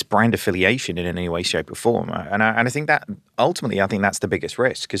 it's brand affiliation in any way, shape, or form. And I think that ultimately, I think that's the biggest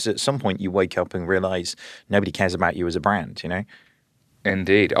risk, because at some point you wake up and realize nobody cares about you as a brand.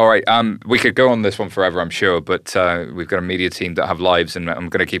 Indeed. All right. We could go on this one forever, I'm sure, but we've got a media team that have lives, and I'm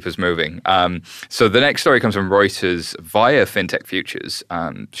going to keep us moving. So the next story comes from Reuters via FinTech Futures.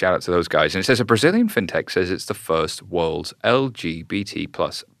 Shout out to those guys. And it says a Brazilian fintech says it's the first world's LGBT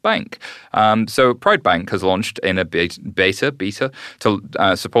plus bank. So Pride Bank has launched in a beta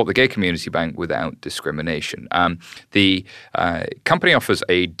to support the gay community bank without discrimination. The company offers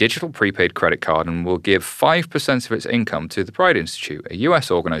a digital prepaid credit card and will give 5% of its income to the Pride Institute, a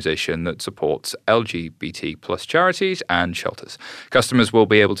US organization that supports LGBT plus charities and shelters. Customers will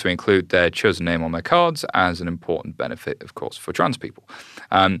be able to include their chosen name on their cards as an important benefit, of course, for trans people.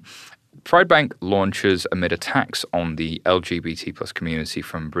 Pride Bank launches amid attacks on the LGBT plus community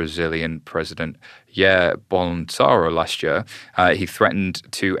from Brazilian President Jair Bolsonaro last year. He threatened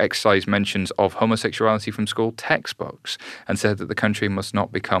to excise mentions of homosexuality from school textbooks and said that the country must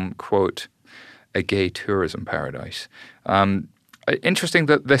not become, quote, a gay tourism paradise. Interesting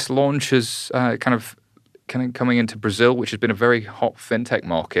that this launch is kind of coming into Brazil, which has been a very hot fintech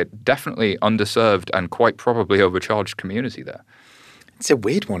market, definitely underserved and quite probably overcharged community there. It's a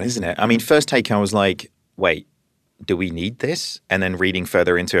weird one, isn't it? I mean, first take, I was like, wait, do we need this? And then reading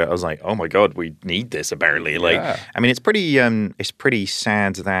further into it, I was like, oh my God, we need this apparently. I mean, it's pretty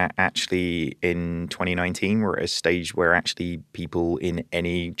sad that actually in 2019, we're at a stage where actually people in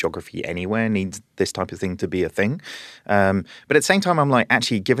any geography anywhere needs this type of thing to be a thing. But at the same time, I'm like,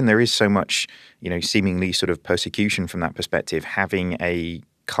 actually, given there is so much, seemingly sort of persecution from that perspective, having a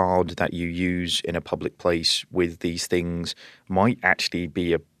card that you use in a public place with these things might actually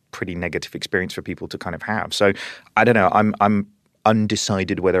be a pretty negative experience for people to kind of have. So I don't know. I'm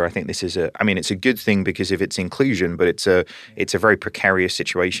undecided whether I think this is it's a good thing because of its inclusion, but it's a very precarious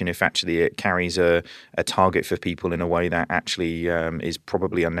situation if actually it carries a target for people in a way that actually is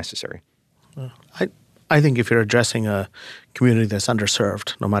probably unnecessary. I think if you're addressing a community that's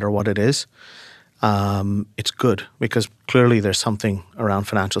underserved, no matter what it is, it's good because clearly there's something around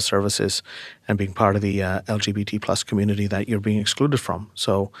financial services and being part of the LGBT plus community that you're being excluded from.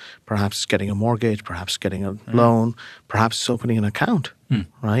 So perhaps it's getting a mortgage, perhaps getting a loan, perhaps it's opening an account,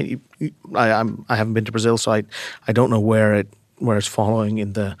 right? I haven't been to Brazil, so I don't know where it's following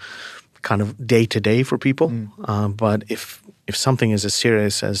in the kind of day to day for people. But if something is as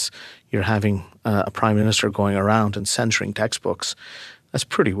serious as you're having a prime minister going around and censoring textbooks, that's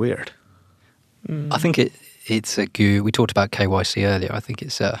pretty weird. I think it's a good. We talked about KYC earlier. I think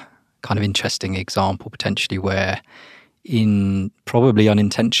it's a kind of interesting example potentially where, probably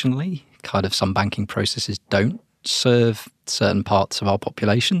unintentionally, kind of some banking processes don't serve certain parts of our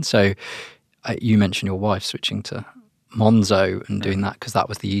population. So you mentioned your wife switching to Monzo and doing that because that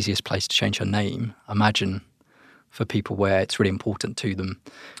was the easiest place to change her name. Imagine for people where it's really important to them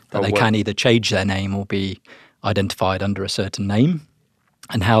that they can either change their name or be identified under a certain name,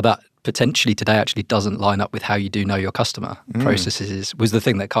 and how that potentially today actually doesn't line up with how you do know your customer processes was the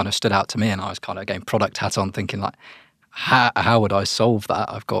thing that kind of stood out to me. And I was kind of getting product hat on thinking like, how would I solve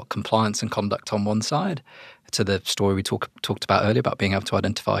that? I've got compliance and conduct on one side to the story we talked about earlier about being able to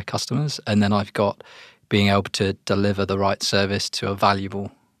identify customers. And then I've got being able to deliver the right service to a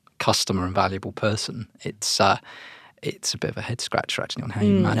valuable customer and valuable person. It's it's a bit of a head scratcher actually on how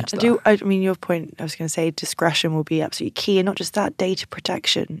you manage that. I mean, your point, I was going to say discretion will be absolutely key, and not just that, data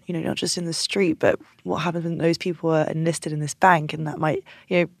protection, not just in the street, but what happens when those people are enlisted in this bank, and that might,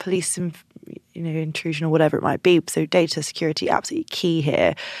 police some, intrusion or whatever it might be. So data security, absolutely key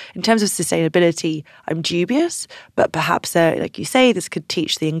here. In terms of sustainability, I'm dubious, but perhaps, like you say, this could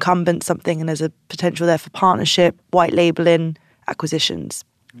teach the incumbent something, and there's a potential there for partnership, white labeling, acquisitions.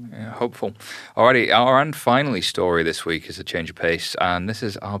 Yeah, hopeful. Alrighty, our finally story this week is a change of pace, and this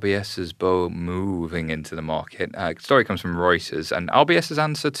is RBS's Bo moving into the market. Story comes from Reuters, and RBS's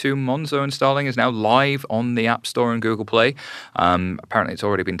answer to Monzo and Starling is now live on the App Store and Google Play. Apparently, it's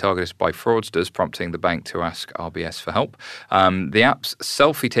already been targeted by fraudsters, prompting the bank to ask RBS for help. The app's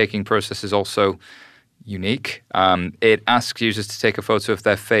selfie-taking process is also unique. It asks users to take a photo of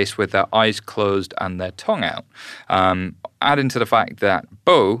their face with their eyes closed and their tongue out. Add into the fact that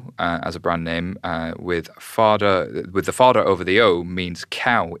Bo, as a brand name, with the fada over the O means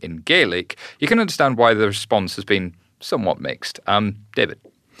cow in Gaelic, you can understand why the response has been somewhat mixed. David?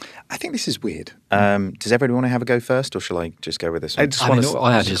 I think this is weird. Does everybody want to have a go first, or shall I just go with this one?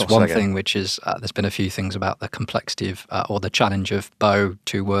 I had just one thing, which is there's been a few things about the complexity of, or the challenge of Bo,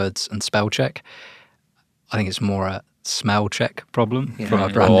 2 words, and spell check. I think it's more a smell check problem from a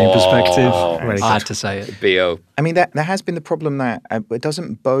branding perspective. I had to say it. B-O. I mean, there has been the problem that it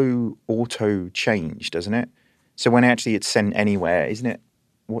doesn't Bo auto change, doesn't it? So when actually it's sent anywhere, isn't it?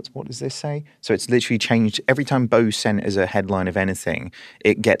 What does this say? So it's literally changed every time Bo's sent as a headline of anything.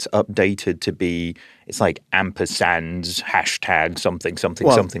 It gets updated to be, it's like ampersands hashtag something,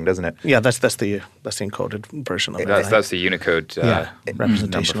 doesn't it? Yeah, that's the encoded version of it. That's the Unicode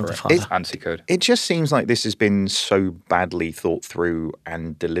representation of the file. ANSI code. It just seems like this has been so badly thought through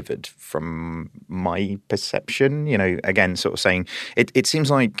and delivered from my perception. Again, sort of saying it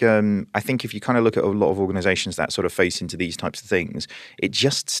seems like I think if you kind of look at a lot of organizations that sort of face into these types of things, it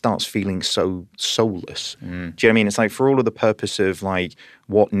just starts feeling so soulless. Do you know what I mean? It's like for all of the purpose of like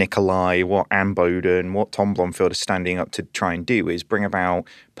what Nikolai, what Anne Boden, what Tom Blomfield are standing up to try and do is bring about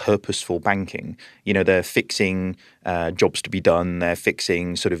purposeful banking. They're fixing jobs to be done. They're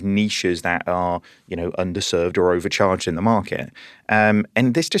fixing sort of niches that are, underserved or overcharged in the market. And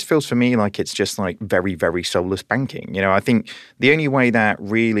this just feels for me like it's just like very, very soulless banking. I think the only way that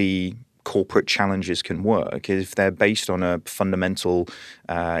really corporate challenges can work if they're based on a fundamental,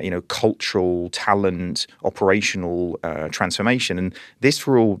 cultural, talent, operational transformation. And this,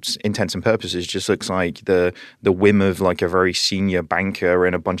 for all intents and purposes, just looks like the whim of like a very senior banker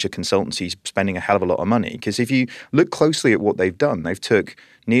and a bunch of consultancies spending a hell of a lot of money. Because if you look closely at what they've done, they've took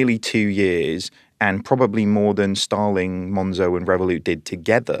nearly 2 years and probably more than Starling, Monzo, and Revolut did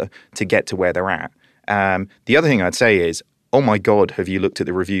together to get to where they're at. The other thing I'd say is, oh my God, have you looked at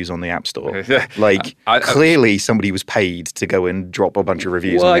the reviews on the App Store? Like, clearly somebody was paid to go and drop a bunch of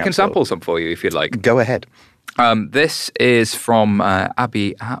reviews on the App Store. Well, I can sample some for you if you'd like. Go ahead. This is from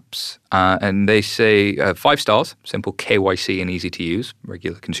Abbey Apps, and they say 5 stars, simple KYC and easy to use,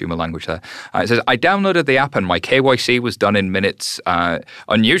 regular consumer language there. It says, I downloaded the app and my KYC was done in minutes,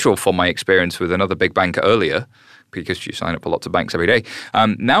 unusual for my experience with another big bank earlier, because you sign up for lots of banks every day.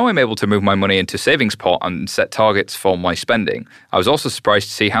 Now I'm able to move my money into savings pot and set targets for my spending. I was also surprised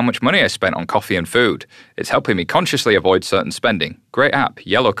to see how much money I spent on coffee and food. It's helping me consciously avoid certain spending. Great app.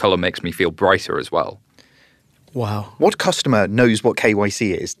 Yellow color makes me feel brighter as well. Wow. What customer knows what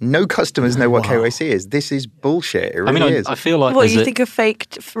KYC is? No customers know what KYC is. This is bullshit. It really is. I feel like what, you think a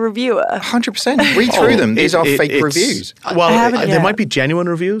fake reviewer? 100%. Read through them. These are fake reviews. Well, there might be genuine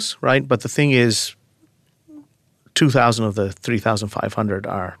reviews, right? But the thing is, 2,000 of the 3,500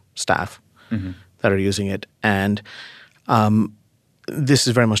 are staff that are using it. And this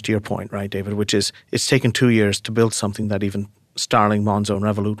is very much to your point, right, David, which is it's taken 2 years to build something that even Starling, Monzo, and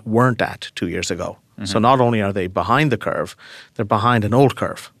Revolut weren't at 2 years ago. So not only are they behind the curve, they're behind an old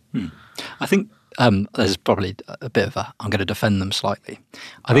curve. I think there's probably a bit of I'm going to defend them slightly.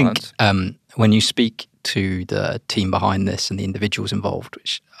 I think when you speak to the team behind this and the individuals involved,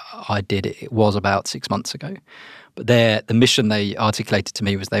 which I did, it was about 6 months ago. But the mission they articulated to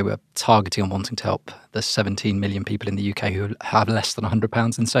me was they were targeting on wanting to help the 17 million people in the UK who have less than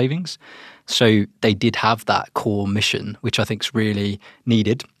 £100 in savings. So they did have that core mission, which I think is really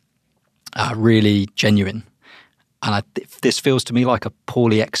needed, really genuine. And this feels to me like a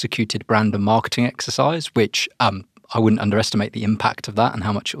poorly executed brand and marketing exercise, which I wouldn't underestimate the impact of that and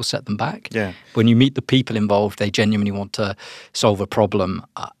how much it will set them back. Yeah. When you meet the people involved, they genuinely want to solve a problem.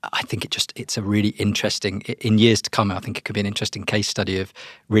 I think it's a really interesting, in years to come, I think it could be an interesting case study of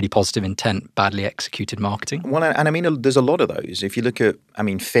really positive intent, badly executed marketing. Well, and I mean, there's a lot of those. If you look at, I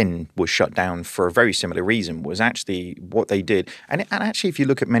mean, Finn was shut down for a very similar reason, was actually what they did. And actually, if you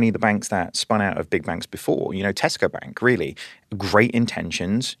look at many of the banks that spun out of big banks before, you know, Tesco Bank, really, great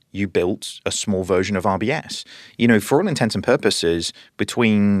intentions, you built a small version of RBS. You know, for all intents and purposes,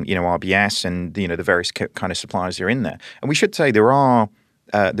 between, you know, RBS and, you know, the various kind of suppliers that are in there. And we should say there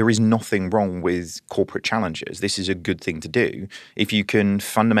is nothing wrong with corporate challenges. This is a good thing to do. If you can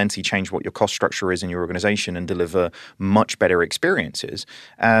fundamentally change what your cost structure is in your organization and deliver much better experiences.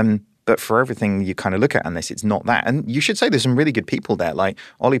 But for everything you kind of look at on this, it's not that. And you should say there's some really good people there, like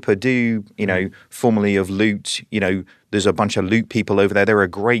Ollie Perdue, you know, formerly of Loot. You know, there's a bunch of Loot people over there. There are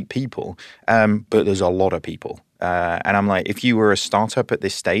great people, but there's a lot of people. And I'm like, if you were a startup at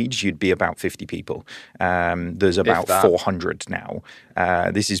this stage, you'd be about 50 people. There's about 400 now.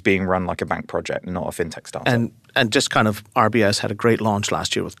 This is being run like a bank project, not a fintech startup. And just kind of RBS had a great launch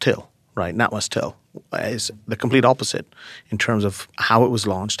last year with Till, right? NatWest Till is the complete opposite in terms of how it was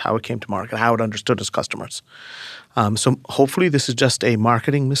launched, how it came to market, how it understood its customers. So hopefully this is just a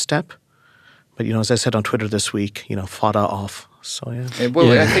marketing misstep. But, you know, as I said on Twitter this week, you know, fodder off. So, yeah.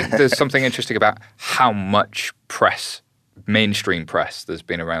 Well, I think there's something interesting about how much press, mainstream press, there's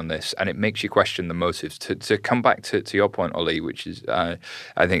been around this, and it makes you question the motives. To come back to your point, Ollie, which is, I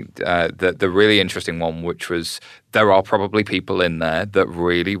think, the really interesting one, which was there are probably people in there that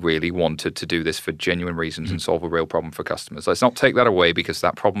really, really wanted to do this for genuine reasons and solve a real problem for customers. Let's not take that away because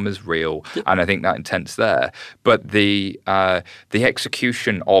that problem is real, and I think that intent's there. But the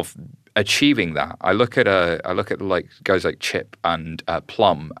execution of achieving that, I look at like guys like Chip and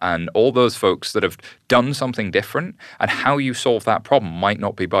Plum and all those folks that have done something different, and how you solve that problem might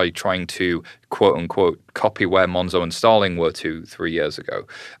not be by trying to quote unquote copy where Monzo and Starling were 2-3 years ago.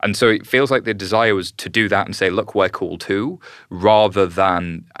 And so it feels like the desire was to do that and say, look, we're cool too, rather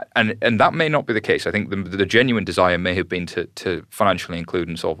than, and that may not be the case. I think the genuine desire may have been to financially include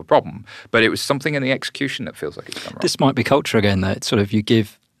and solve a problem, but it was something in the execution that feels like it's gone wrong. This might be culture again, though. It's sort of, you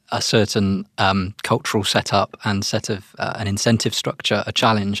give a certain cultural setup and set of an incentive structure a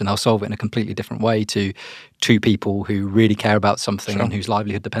challenge, and they'll solve it in a completely different way to two people who really care about something and whose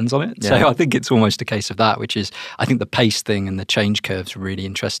livelihood depends on it. Yeah. So I think it's almost a case of that, which is, I think the pace thing and the change curve's really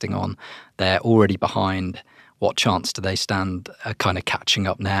interesting on, they're already behind. What chance do they stand kind of catching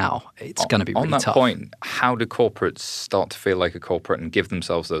up now? It's going to be really tough. On that point, how do corporates start to feel like a corporate and give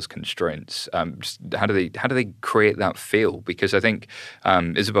themselves those constraints? How do they create that feel? Because I think,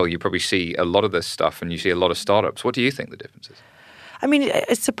 Isabel, you probably see a lot of this stuff and you see a lot of startups. What do you think the difference is? I mean,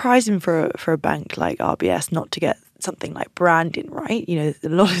 it's surprising for a bank like RBS not to get something like branding right. You know, a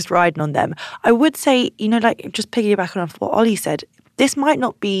lot is riding on them. I would say, you know, like just piggybacking off what Ollie said, this might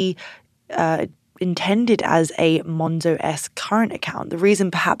not be intended as a Monzo-esque current account. The reason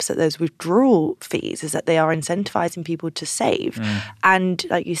perhaps that there's withdrawal fees is that they are incentivizing people to save. And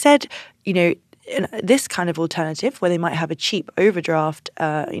like you said, you know, in this kind of alternative where they might have a cheap overdraft,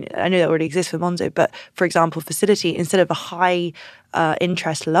 you know, I know that already exists for Monzo, but for example, Facility, instead of a high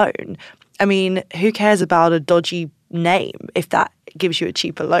interest loan, I mean, who cares about a dodgy name if that gives you a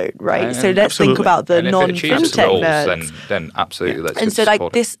cheaper loan, right? So let's think about the non-fintech nerds. Then absolutely, let's. And so,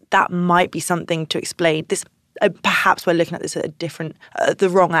 like this, that might be something to explain this. Perhaps we're looking at this at a different, the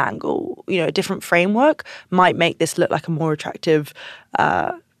wrong angle. You know, a different framework might make this look like a more attractive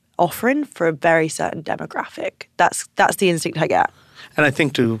offering for a very certain demographic. That's the instinct I get. And I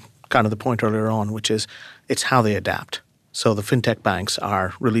think to kind of the point earlier on, which is it's how they adapt. So the fintech banks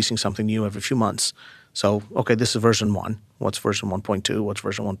are releasing something new every few months. So, okay, this is version 1. What's version 1.2? What's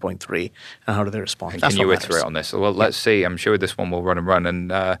version 1.3? And how do they respond? And can you iterate on this? Well, let's see. I'm sure this one will run and run.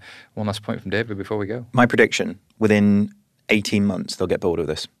 And one last point from David before we go. My prediction, within 18 months, they'll get bored of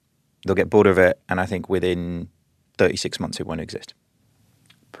this. They'll get bored of it, and I think within 36 months, it won't exist.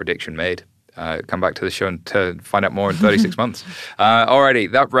 Prediction made. Come back to the show and to find out more in 36 months. Alrighty,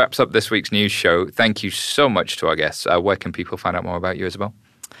 that wraps up this week's news show. Thank you so much to our guests. Where can people find out more about you, Isabel?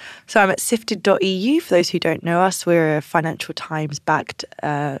 So I'm at sifted.eu. For those who don't know us, we're a Financial Times-backed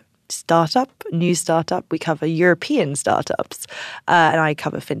startup, news startup. We cover European startups, and I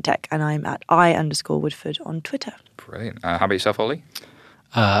cover fintech, and I'm at @I_Woodford on Twitter. Brilliant. How about yourself, Ollie?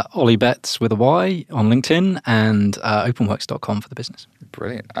 Ollie Betts with a Y on LinkedIn, and openworks.com for the business.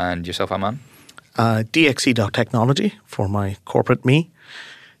 Brilliant. And yourself, Aman? DXE.technology for my corporate me,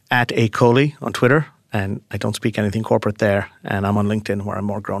 at @Coley on Twitter. And I don't speak anything corporate there. And I'm on LinkedIn where I'm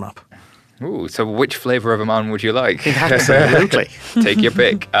more grown up. Ooh, so which flavour of a man would you like? Absolutely. Take your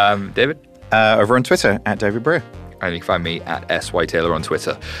pick. David? Over on Twitter, @DavidBrewer. And you can find me at SYTaylor on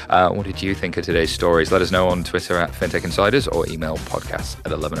Twitter. What did you think of today's stories? Let us know on Twitter @FinTech Insiders or email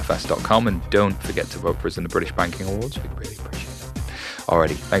podcasts@11fs.com. And don't forget to vote for us in the British Banking Awards. We'd really appreciate it.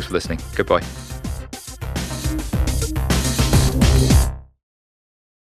 Alrighty, thanks for listening. Goodbye.